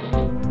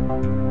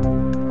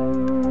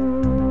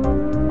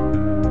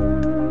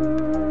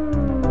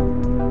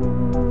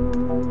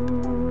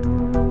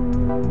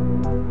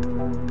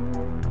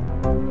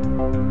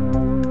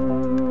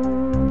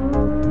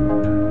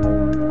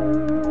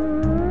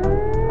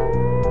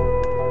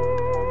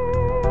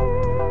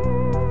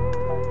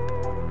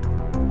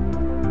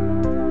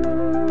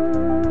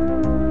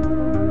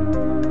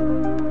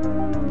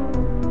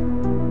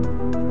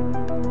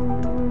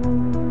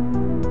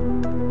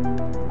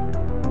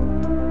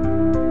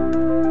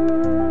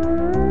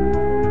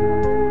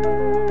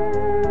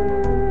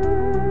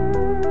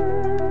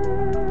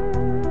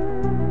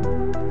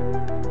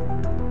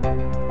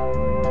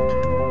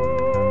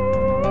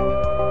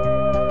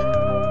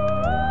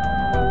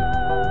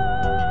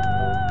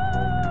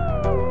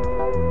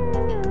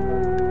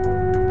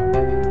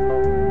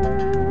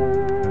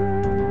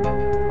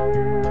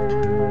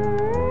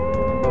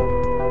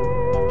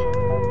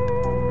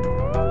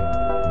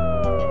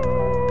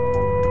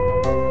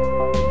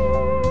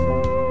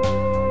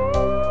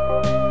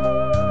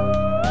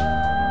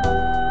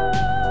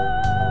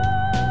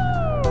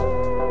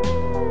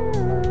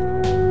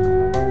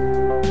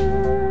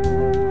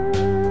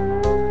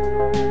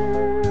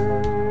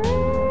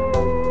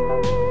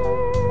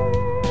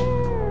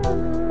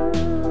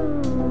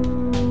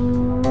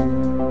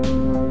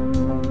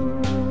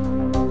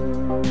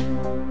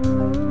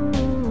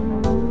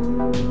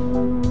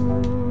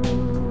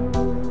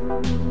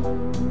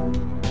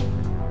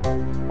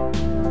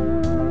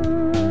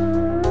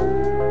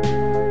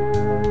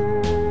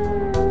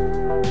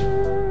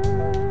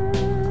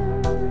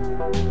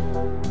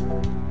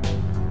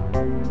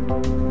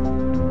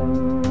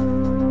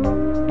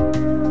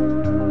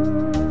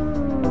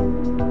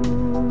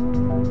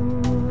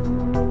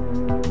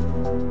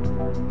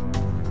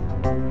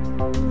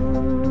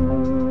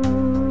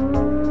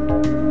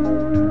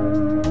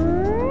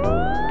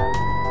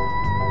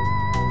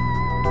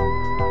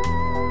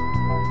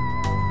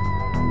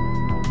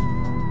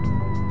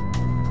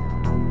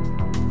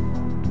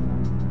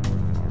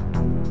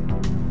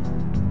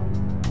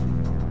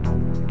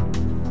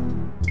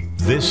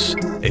 This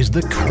is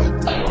the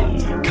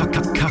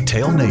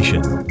Cocktail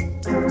Nation.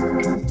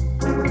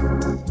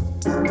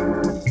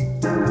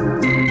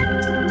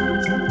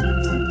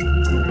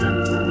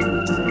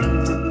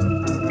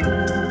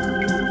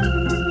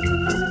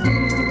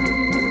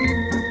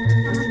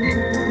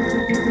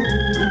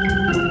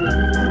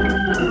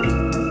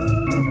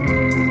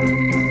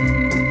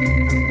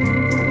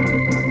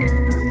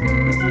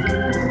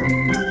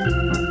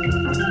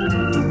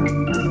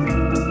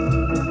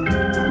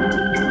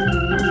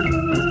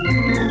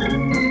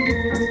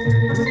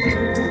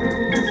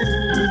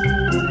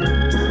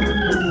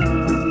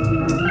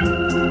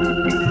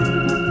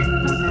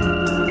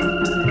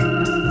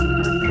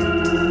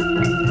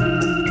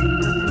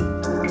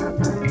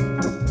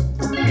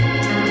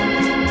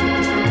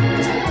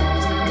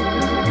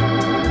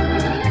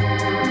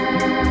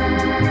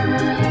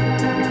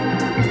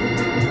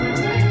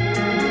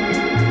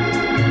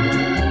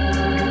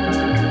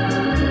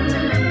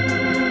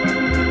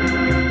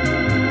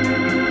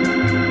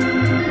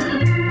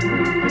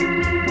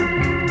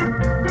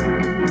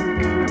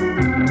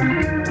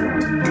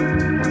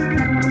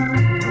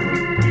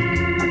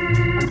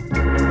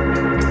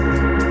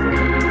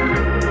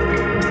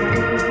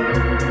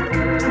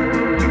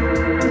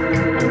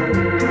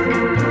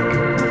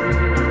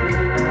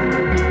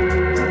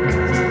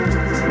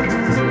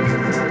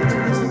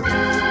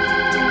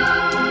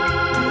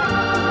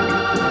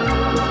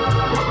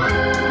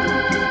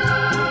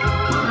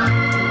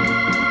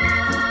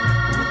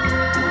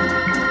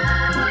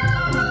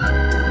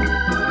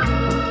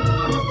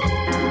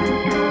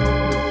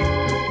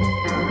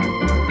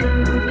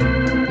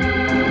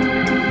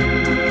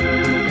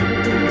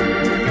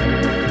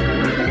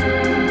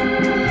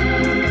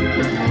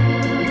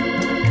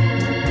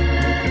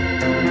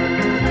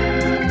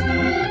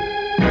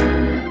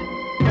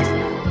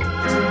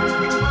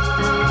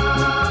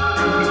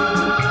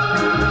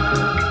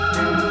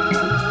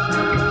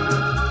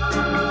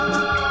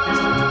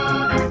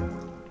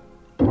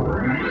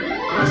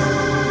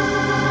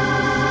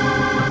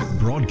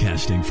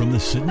 Broadcasting from the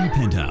Sydney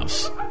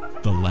penthouse,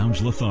 the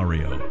Lounge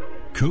Lothario,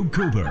 Coob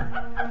Cooper.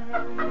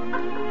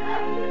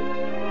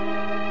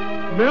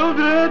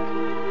 Mildred!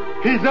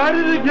 He's at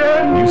it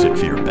again! Music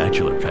for your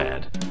bachelor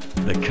pad,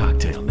 the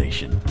Cocktail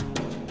Nation.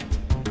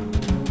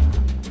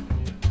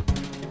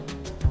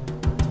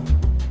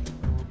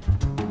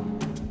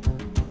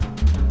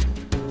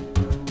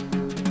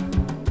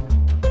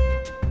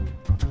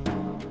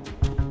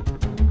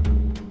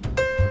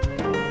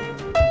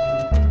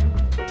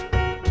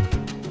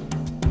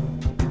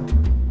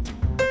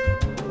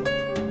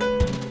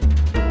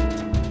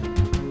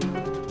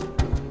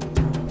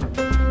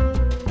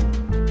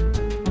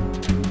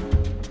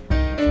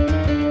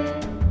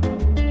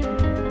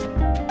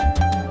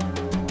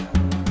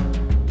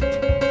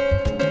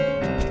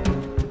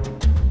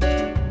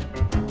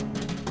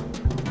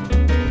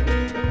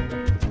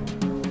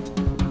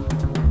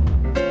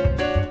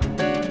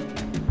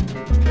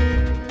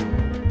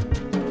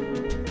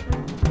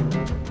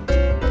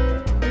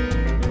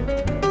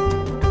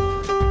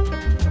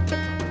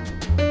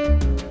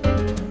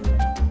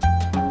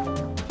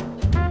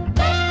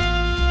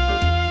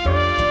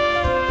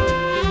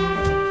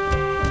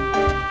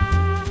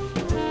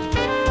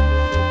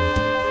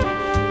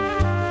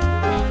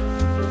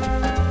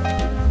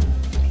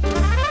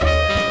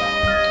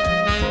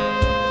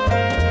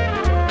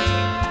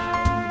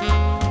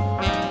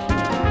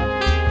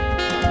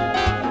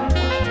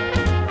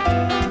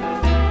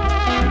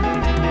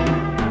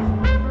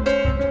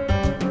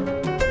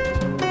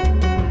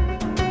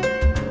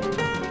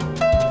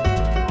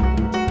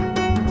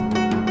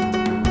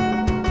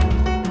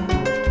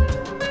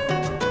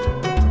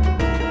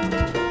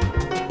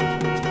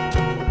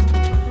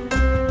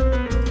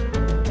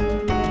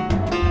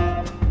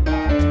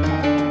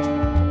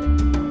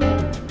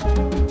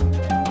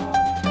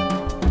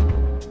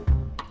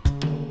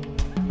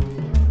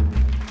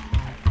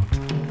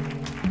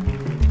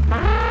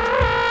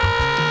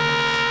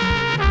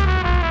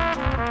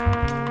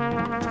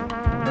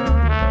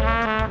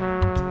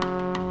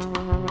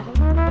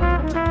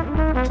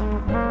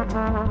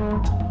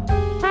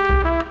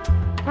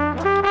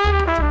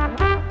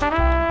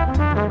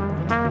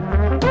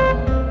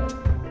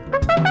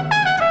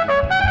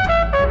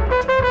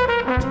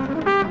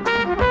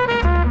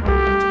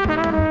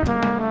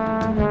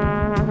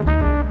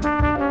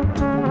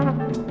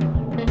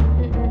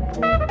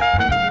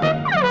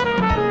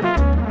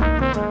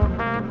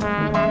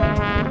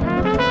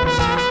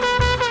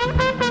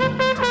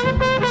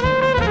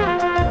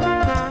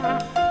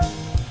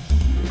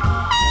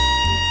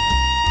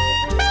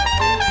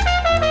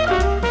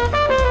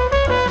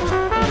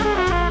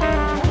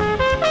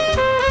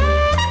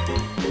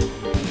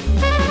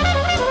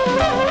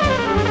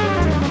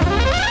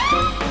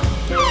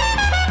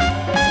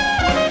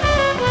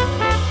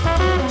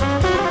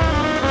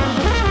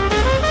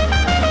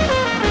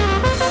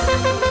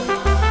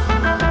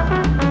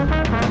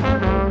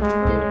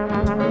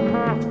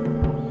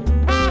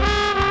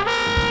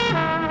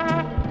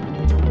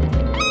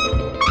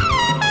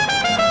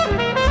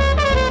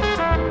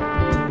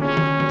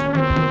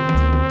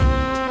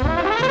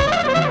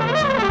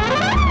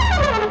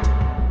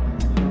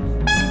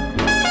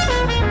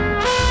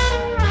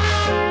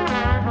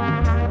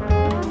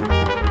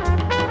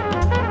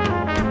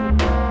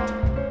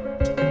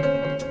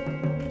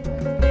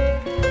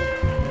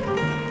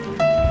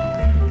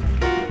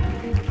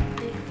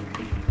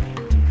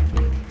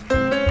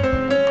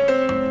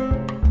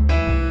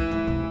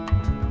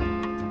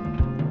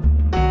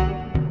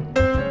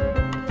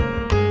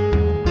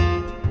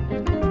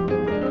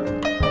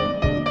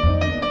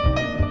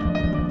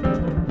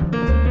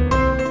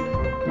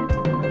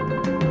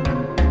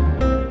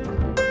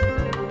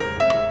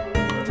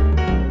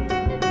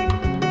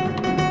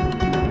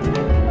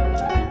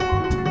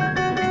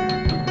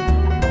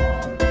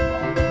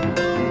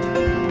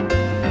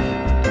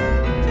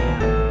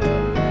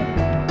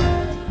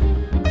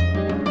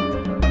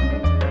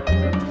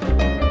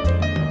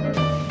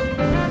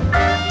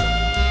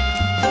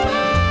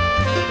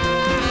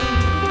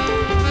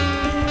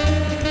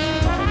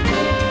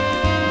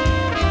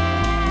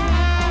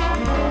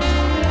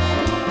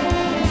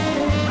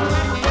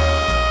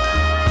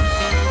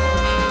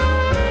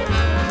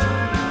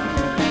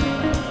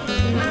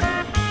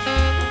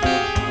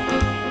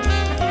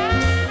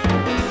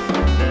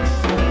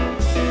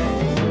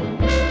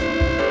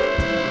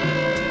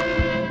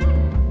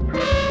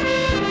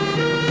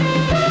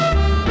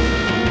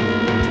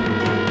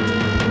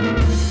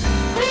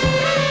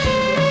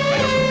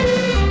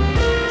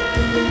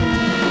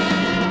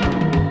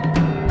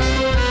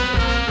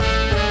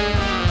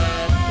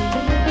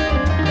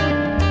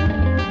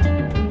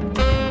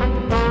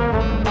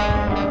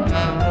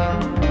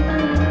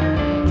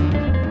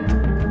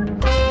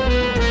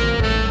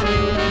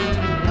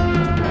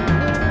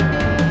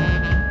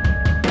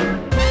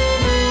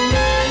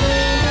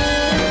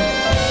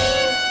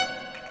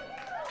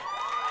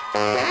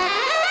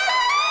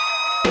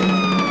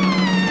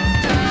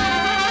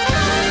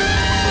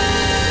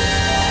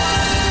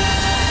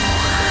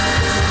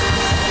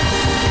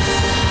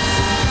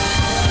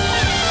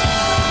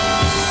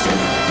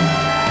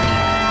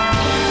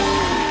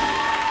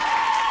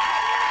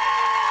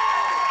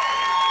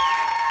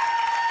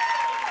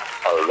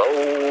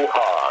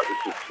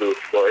 Absolute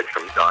Floyd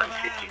from Don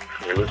Tiki.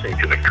 You're listening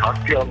to the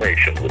Cocktail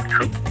Nation with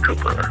Coop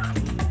Cooper.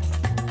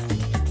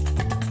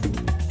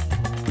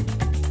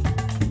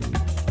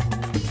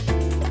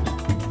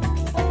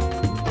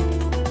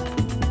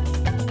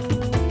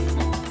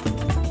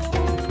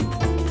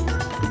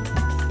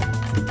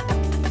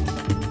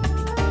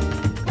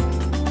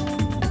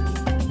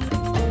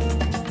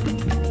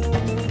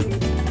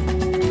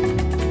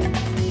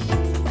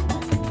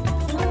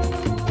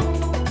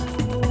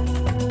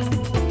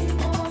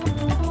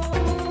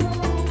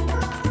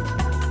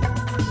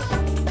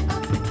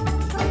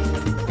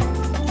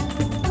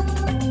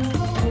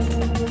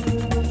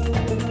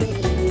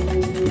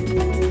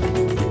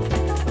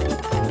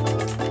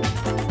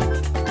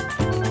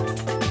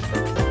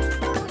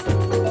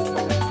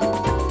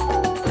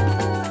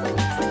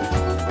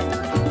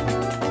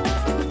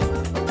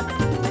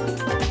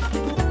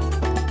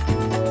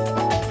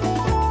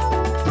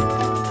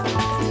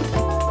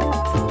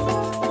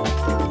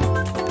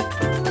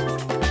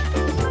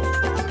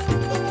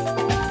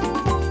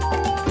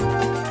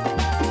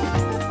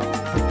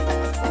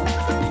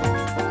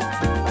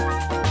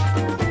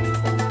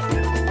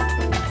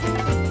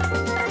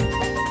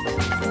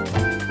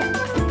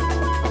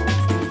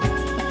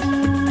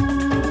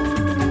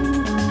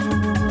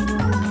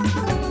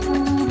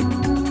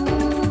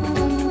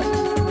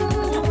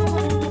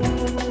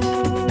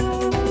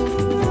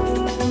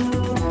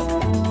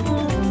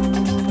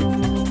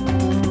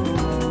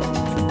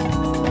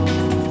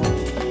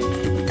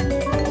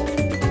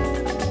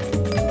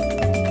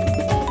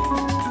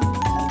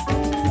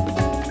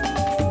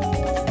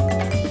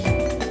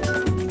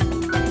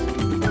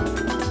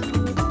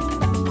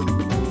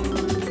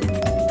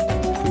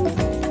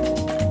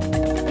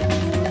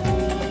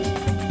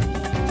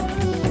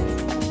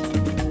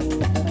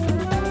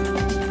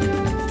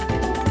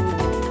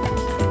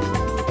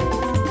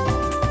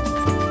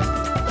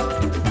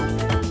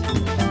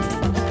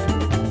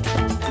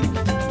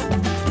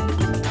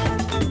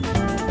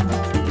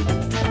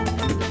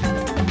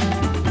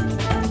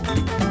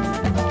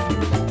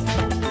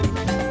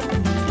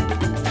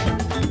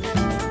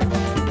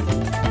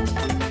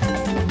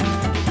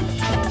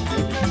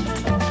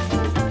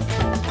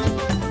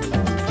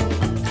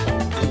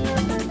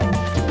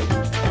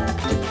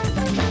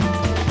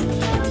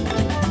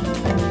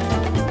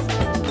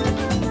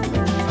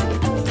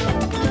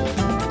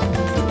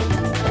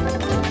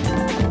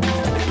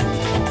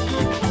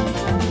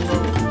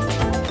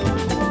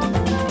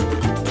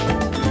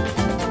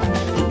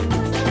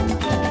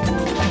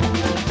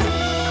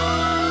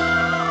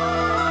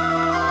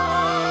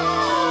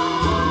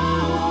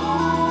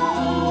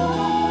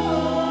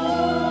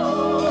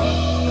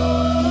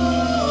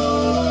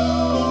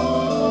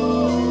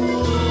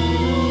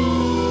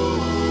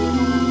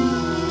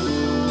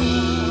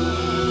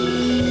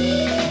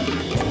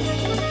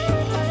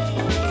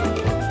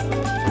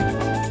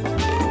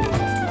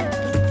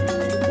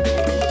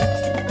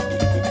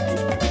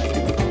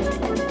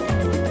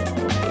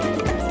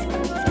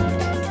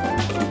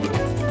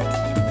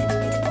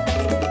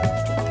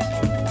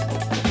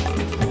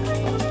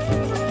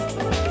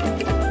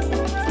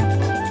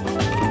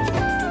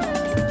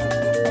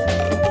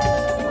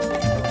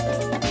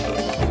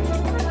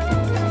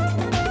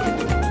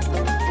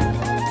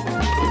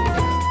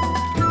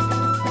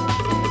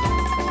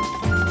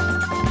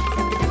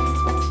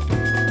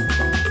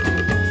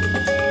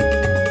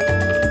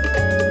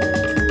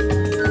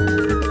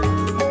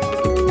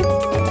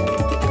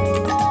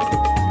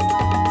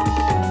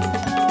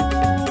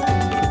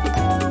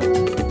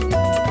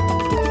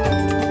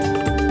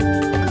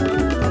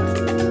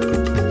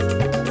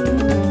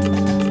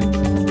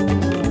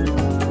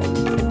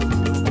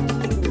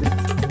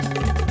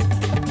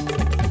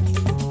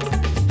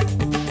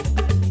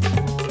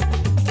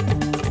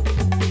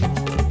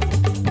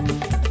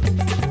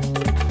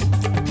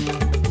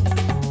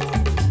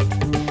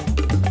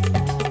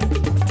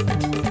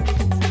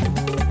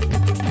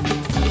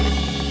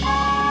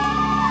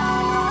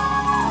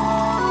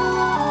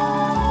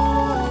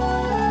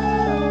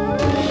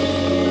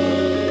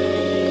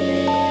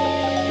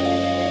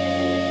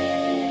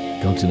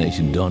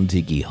 Nation Don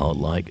Tiki, Hot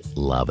Like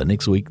Lava.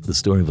 Next week, the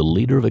story of a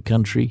leader of a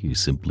country who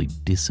simply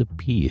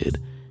disappeared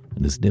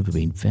and has never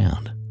been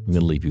found. I'm going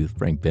to leave you with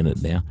Frank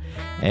Bennett now.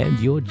 And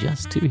you're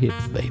just too hip,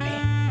 baby.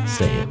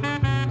 Stay hip.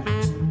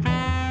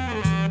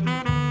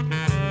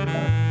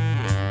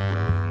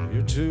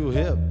 You're too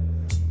hip,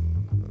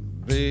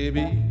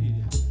 baby.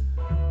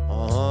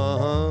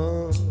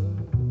 Uh-huh.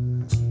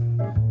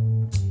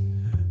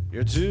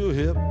 You're too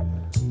hip,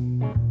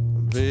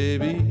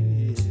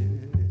 baby.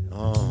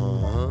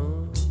 Uh-huh.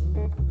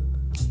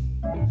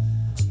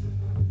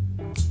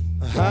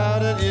 How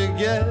did you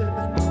get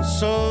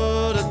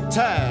so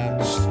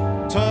detached?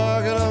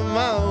 Talking a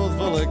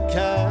mouthful of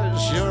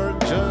cash. You're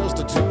just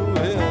a too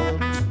hip,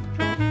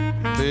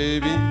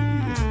 baby.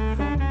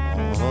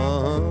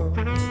 Uh-huh.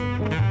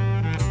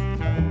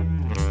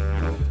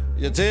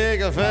 You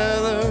take a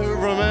feather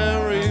from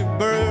every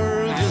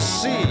bird you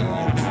see.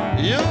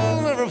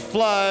 You'll never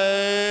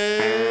fly.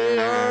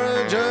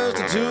 You're just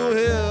a too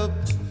hip,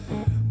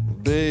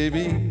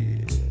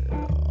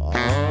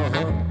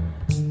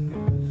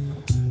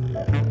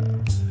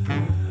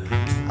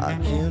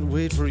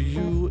 wait for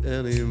you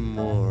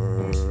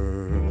anymore,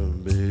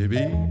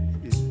 baby.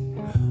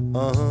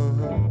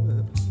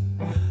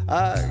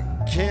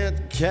 I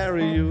can't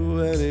carry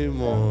you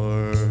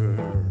anymore,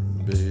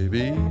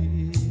 baby.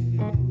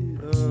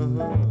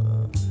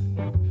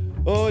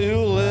 Oh, you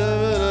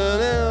live in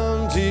an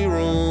empty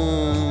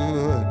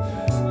room.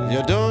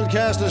 You don't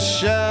cast a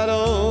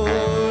shadow.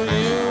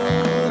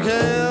 You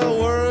can't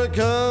work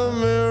a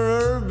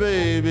mirror,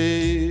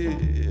 baby.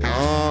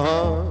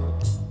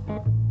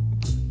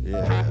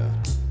 Yeah.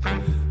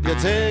 You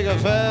take a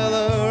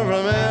feather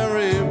from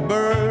every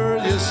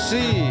bird you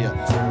see.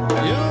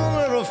 You'll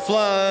never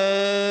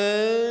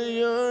fly.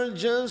 You're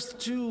just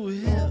too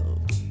hip.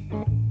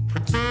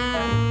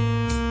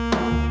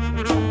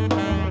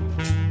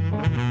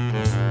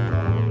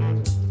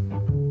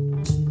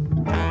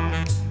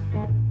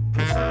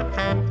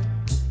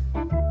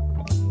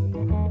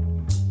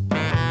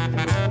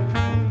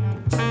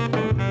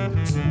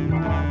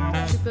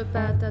 Je peux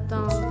pas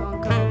t'attendre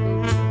encore,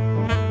 bébé.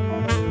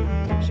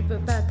 Je peux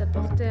pas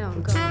t'apporter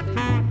encore,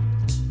 bébé.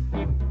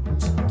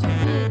 Tu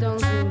vis dans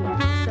une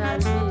salle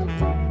vide.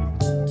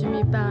 Tu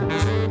m'y pas un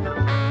livre.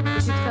 Et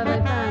tu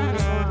travailles pas un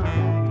miroir.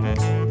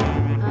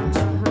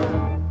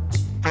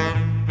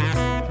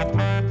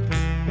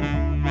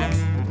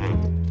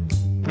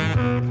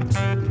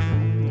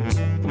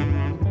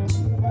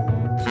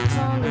 Tu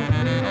prends le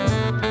plus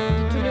de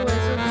tous les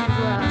oiseaux que tu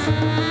vois.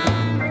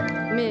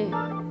 Mais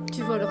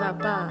tu voleras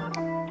pas.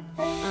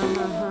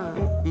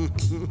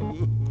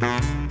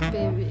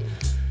 Baby.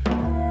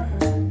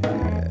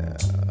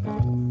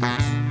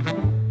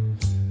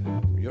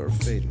 You're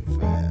fading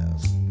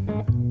fast,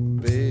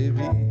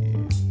 baby.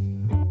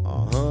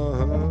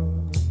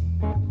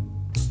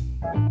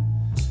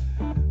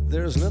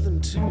 There's nothing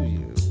to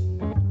you,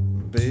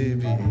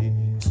 baby.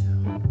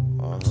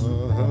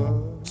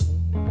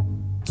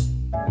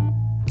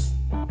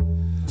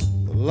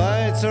 The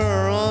lights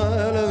are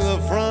on and the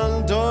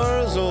front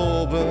door's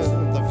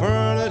open. The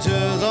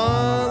furniture's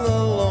on the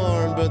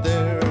lawn, but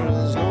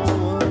there's no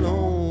one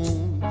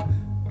home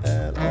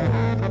at all.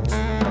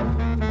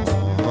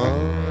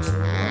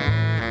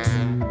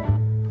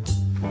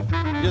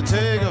 You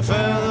take a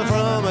feather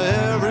from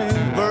every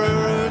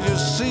bird you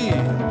see.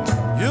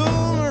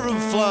 You'll never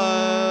fly.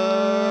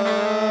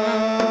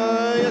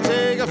 You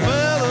take a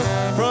feather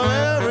from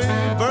every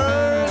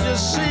bird you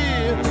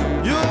see.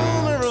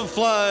 You'll never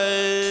fly.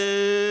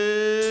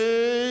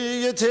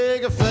 You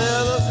take a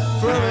feather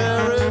from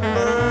every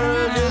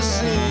bird you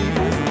see.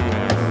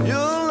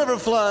 You'll never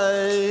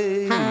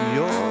fly.